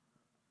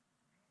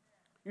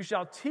 You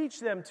shall teach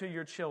them to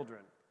your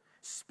children,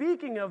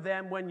 speaking of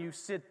them when you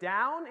sit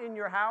down in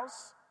your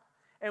house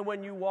and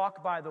when you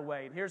walk by the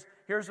way. And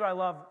here's what I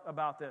love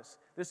about this.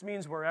 This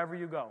means wherever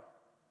you go.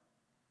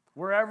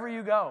 Wherever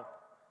you go.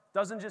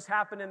 Doesn't just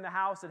happen in the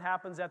house, it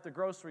happens at the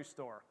grocery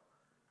store.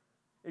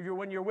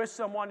 When you're with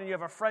someone and you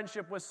have a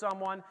friendship with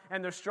someone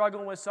and they're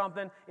struggling with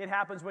something, it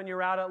happens when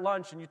you're out at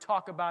lunch and you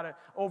talk about it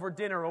over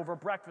dinner, over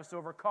breakfast,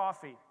 over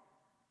coffee.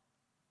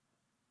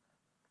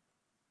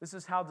 This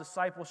is how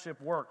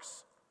discipleship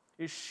works,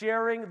 is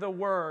sharing the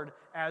word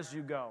as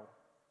you go.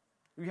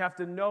 You have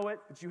to know it,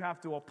 but you have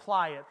to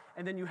apply it,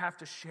 and then you have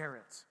to share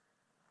it.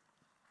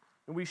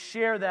 And we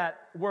share that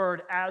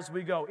word as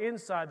we go,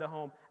 inside the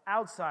home,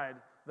 outside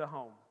the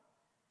home.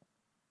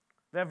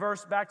 That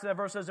verse, back to that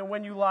verse says, and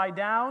when you lie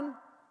down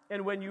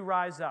and when you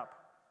rise up.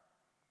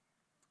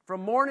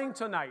 From morning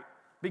to night,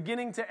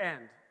 beginning to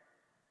end,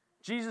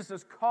 Jesus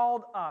has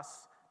called us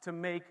to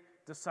make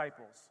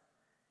disciples.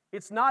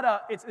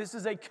 This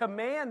is a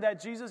command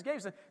that Jesus gave. He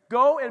said,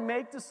 go and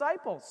make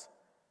disciples.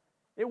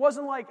 It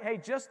wasn't like, hey,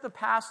 just the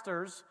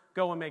pastors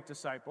go and make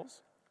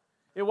disciples.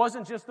 It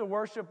wasn't just the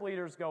worship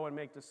leaders go and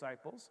make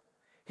disciples.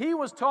 He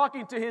was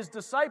talking to his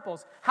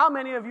disciples. How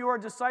many of you are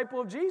a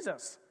disciple of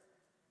Jesus?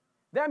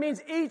 That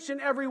means each and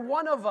every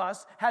one of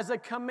us has a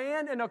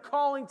command and a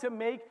calling to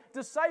make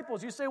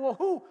disciples. You say, well,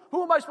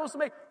 who am I supposed to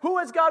make? Who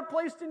has God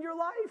placed in your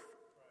life?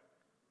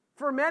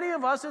 For many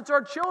of us, it's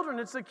our children.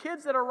 It's the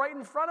kids that are right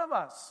in front of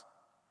us.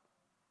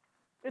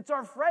 It's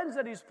our friends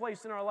that he's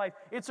placed in our life.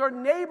 It's our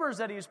neighbors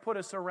that he's put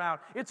us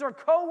around. It's our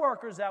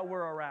coworkers that we're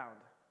around.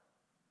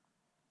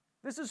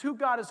 This is who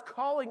God is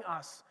calling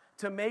us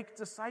to make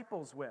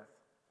disciples with.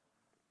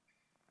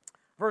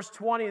 Verse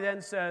 20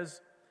 then says,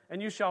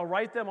 and you shall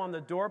write them on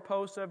the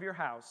doorposts of your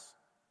house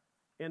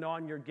and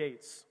on your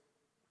gates.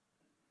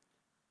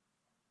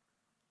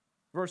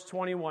 Verse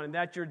 21, and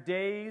that your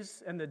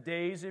days and the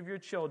days of your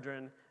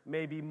children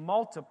may be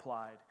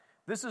multiplied.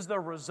 This is the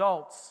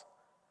results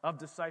of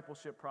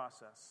discipleship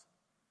process.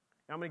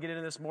 I'm going to get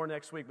into this more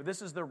next week, but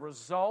this is the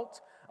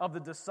result of the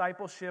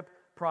discipleship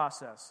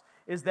process,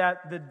 is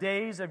that the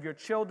days of your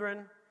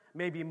children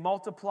may be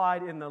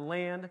multiplied in the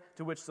land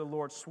to which the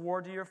Lord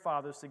swore to your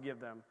fathers to give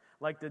them,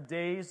 like the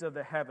days of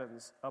the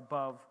heavens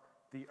above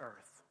the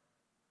earth.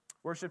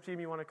 Worship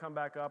team, you want to come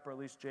back up, or at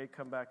least Jake,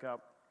 come back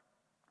up.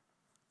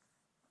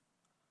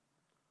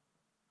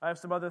 I have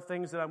some other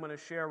things that I'm going to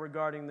share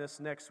regarding this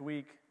next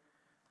week,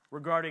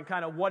 regarding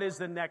kind of what is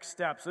the next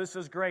step. So this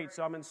is great.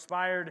 So I'm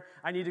inspired.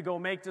 I need to go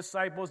make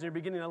disciples, and you're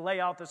beginning to lay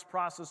out this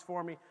process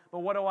for me. But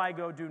what do I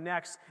go do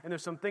next? And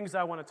there's some things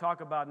I want to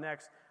talk about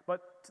next.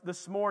 But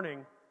this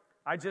morning,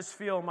 I just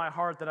feel in my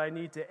heart that I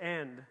need to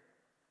end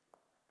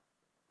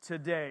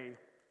today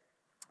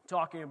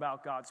talking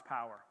about God's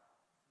power.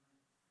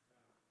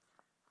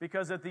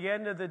 Because at the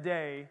end of the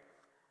day,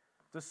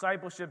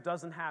 discipleship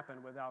doesn't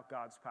happen without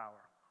God's power.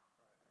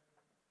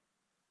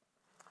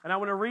 And I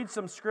want to read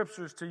some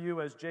scriptures to you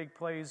as Jake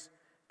plays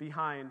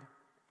behind.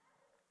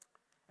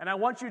 And I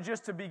want you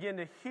just to begin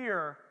to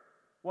hear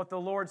what the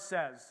Lord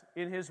says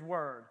in His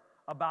Word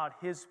about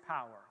His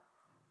power.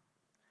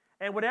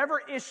 And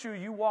whatever issue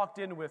you walked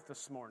in with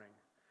this morning,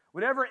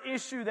 whatever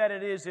issue that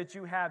it is that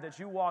you have that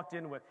you walked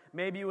in with,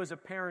 maybe it was a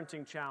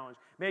parenting challenge,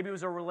 maybe it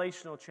was a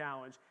relational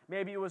challenge,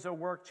 maybe it was a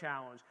work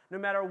challenge. No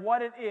matter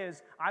what it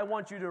is, I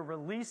want you to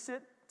release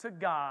it to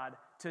God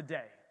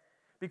today.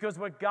 Because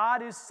what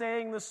God is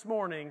saying this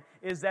morning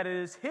is that it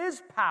is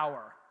His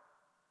power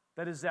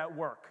that is at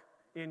work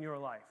in your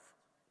life.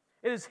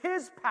 It is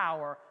His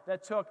power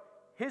that took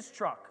His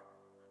truck,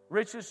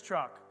 Rich's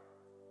truck,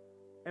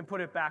 and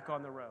put it back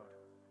on the road.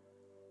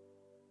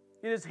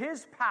 It is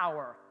His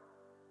power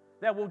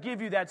that will give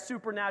you that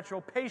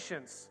supernatural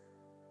patience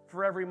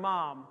for every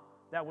mom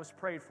that was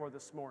prayed for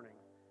this morning.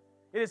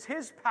 It is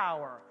His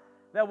power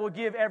that will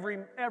give every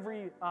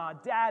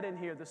dad in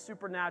here the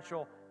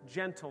supernatural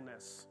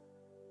gentleness.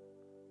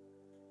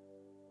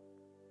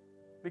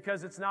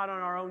 Because it's not on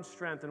our own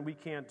strength and we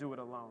can't do it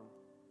alone.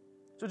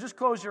 So just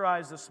close your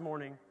eyes this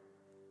morning.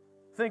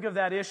 Think of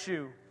that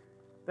issue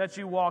that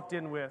you walked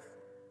in with,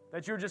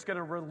 that you're just going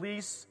to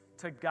release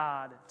to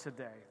God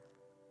today.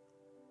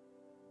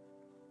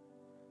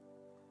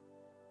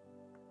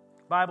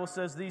 The Bible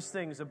says these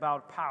things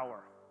about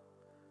power.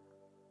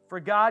 For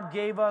God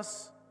gave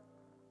us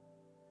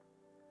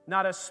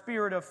not a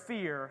spirit of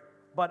fear,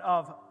 but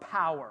of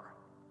power,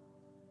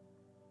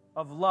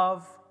 of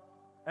love,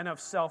 and of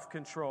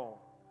self-control.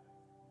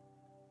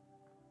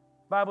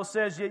 The Bible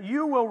says, yet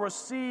you will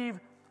receive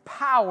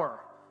power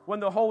when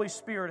the Holy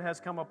Spirit has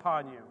come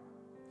upon you.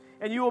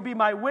 And you will be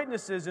my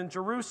witnesses in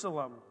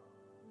Jerusalem,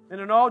 and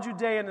in all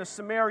Judea and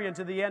Samaria, and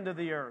to the end of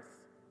the earth.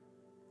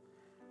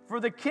 For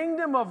the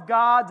kingdom of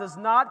God does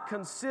not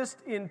consist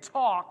in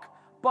talk,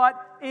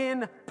 but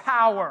in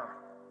power.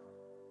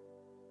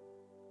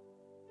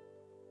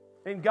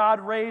 And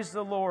God raised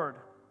the Lord,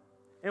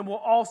 and will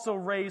also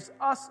raise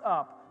us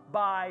up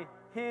by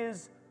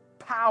His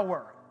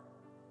power.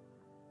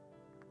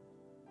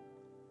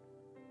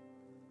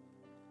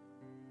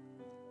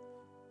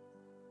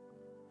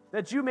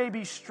 That you may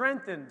be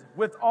strengthened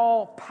with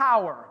all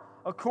power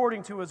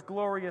according to His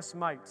glorious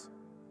might,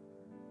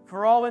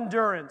 for all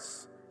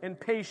endurance and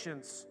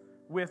patience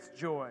with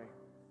joy.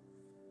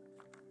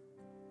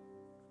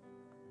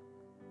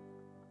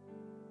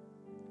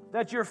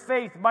 that your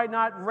faith might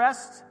not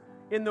rest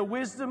in the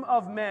wisdom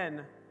of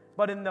men,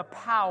 but in the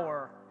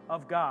power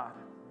of God.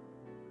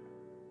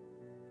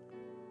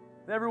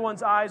 With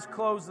everyone's eyes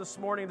closed this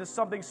morning, there's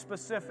something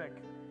specific.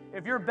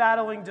 If you're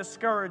battling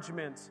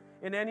discouragement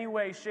in any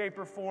way, shape,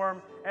 or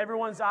form,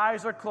 everyone's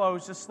eyes are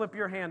closed. Just slip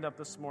your hand up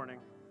this morning.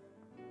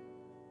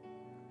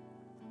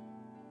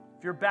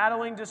 If you're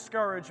battling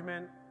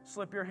discouragement,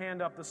 slip your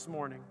hand up this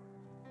morning.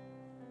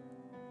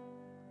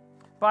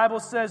 The Bible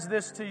says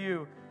this to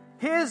you: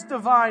 His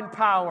divine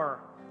power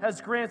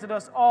has granted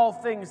us all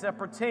things that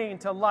pertain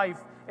to life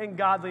and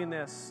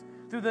godliness,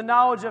 through the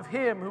knowledge of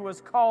Him who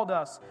has called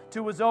us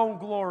to His own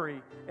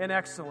glory and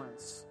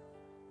excellence.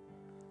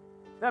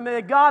 That may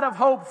the God of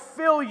hope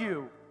fill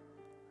you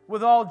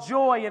with all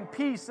joy and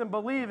peace in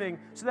believing,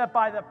 so that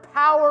by the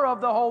power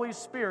of the Holy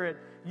Spirit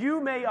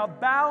you may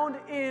abound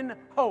in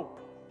hope.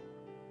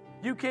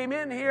 You came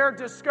in here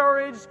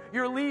discouraged,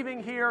 you're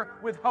leaving here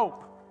with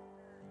hope.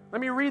 Let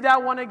me read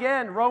that one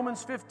again,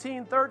 Romans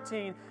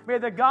 15:13. May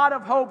the God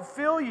of hope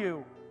fill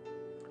you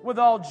with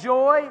all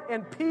joy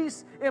and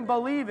peace in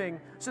believing,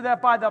 so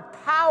that by the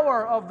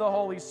power of the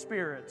Holy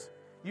Spirit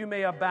you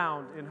may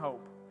abound in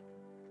hope.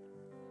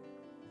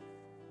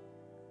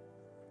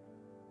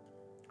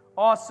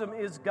 Awesome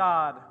is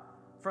God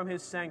from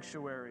His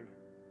sanctuary,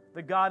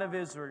 the God of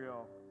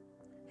Israel.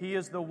 He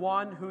is the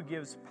one who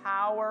gives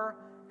power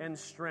and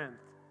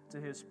strength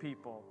to His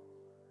people.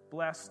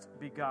 Blessed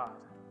be God.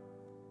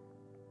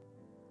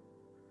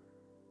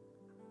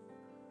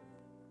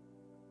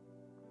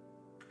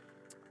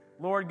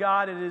 Lord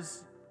God, it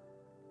is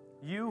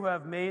You who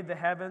have made the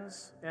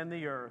heavens and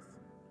the earth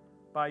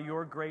by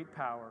Your great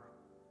power,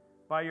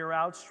 by Your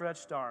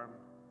outstretched arm.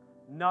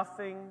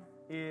 Nothing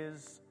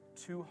is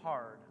too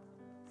hard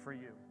for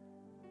You.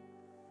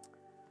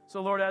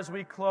 So, Lord, as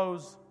we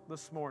close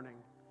this morning,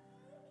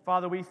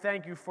 Father, we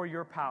thank You for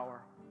Your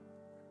power.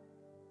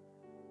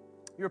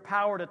 Your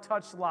power to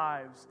touch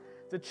lives,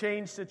 to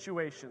change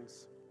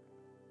situations,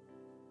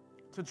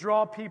 to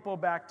draw people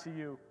back to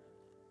You,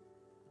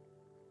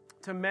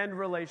 to mend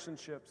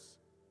relationships,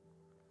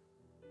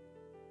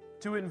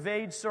 to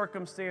invade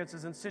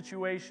circumstances and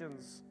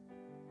situations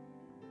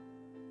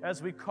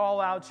as we call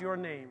out Your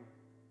name.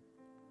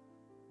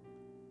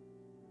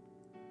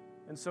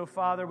 And so,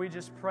 Father, we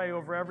just pray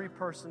over every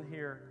person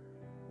here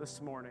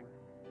this morning.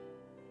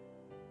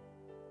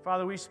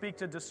 Father, we speak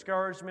to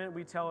discouragement.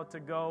 We tell it to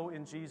go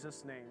in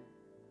Jesus' name.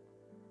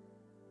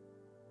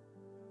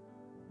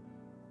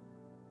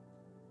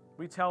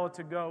 We tell it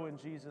to go in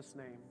Jesus'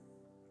 name.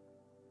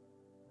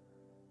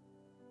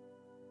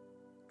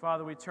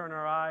 Father, we turn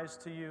our eyes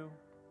to You,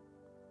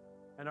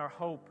 and our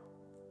hope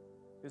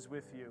is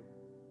with You.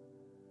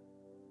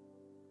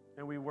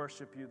 And we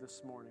worship You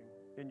this morning.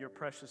 In Your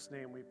precious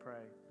name we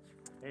pray.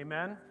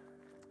 Amen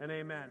and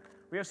amen.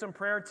 We have some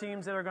prayer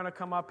teams that are going to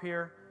come up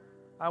here.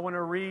 I want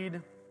to read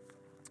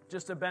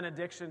just a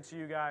benediction to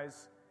you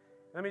guys.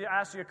 Let me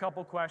ask you a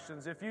couple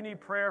questions. If you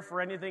need prayer for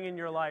anything in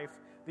your life,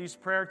 these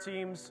prayer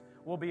teams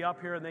will be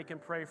up here and they can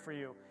pray for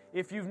you.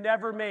 If you've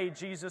never made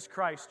Jesus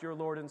Christ your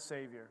Lord and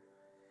Savior,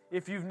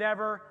 if you've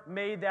never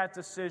made that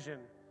decision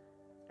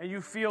and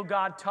you feel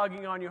God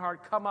tugging on your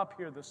heart, come up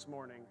here this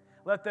morning.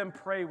 Let them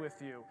pray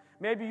with you.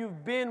 Maybe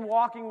you've been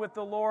walking with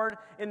the Lord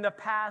in the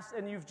past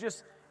and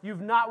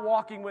you've not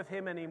walking with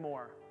Him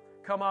anymore.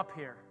 Come up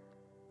here.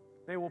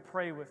 They will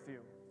pray with you.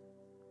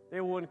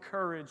 They will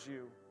encourage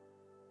you.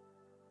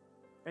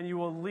 And you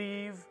will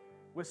leave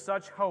with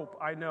such hope,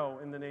 I know,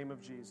 in the name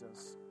of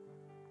Jesus.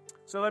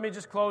 So let me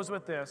just close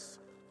with this.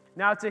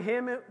 Now to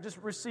Him, just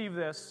receive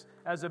this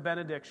as a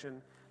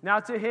benediction. Now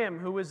to Him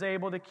who is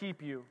able to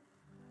keep you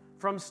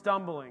from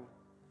stumbling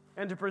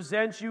and to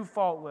present you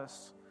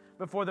faultless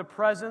before the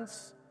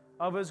presence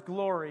of His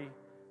glory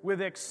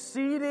with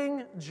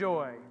exceeding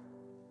joy.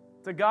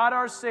 To God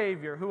our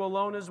Savior, who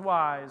alone is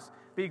wise,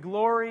 be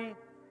glory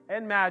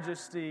and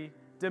majesty,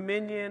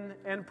 dominion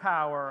and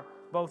power,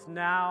 both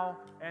now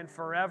and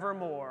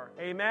forevermore.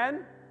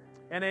 Amen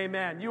and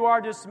amen. You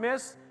are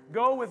dismissed.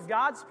 Go with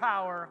God's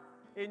power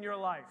in your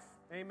life.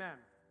 Amen.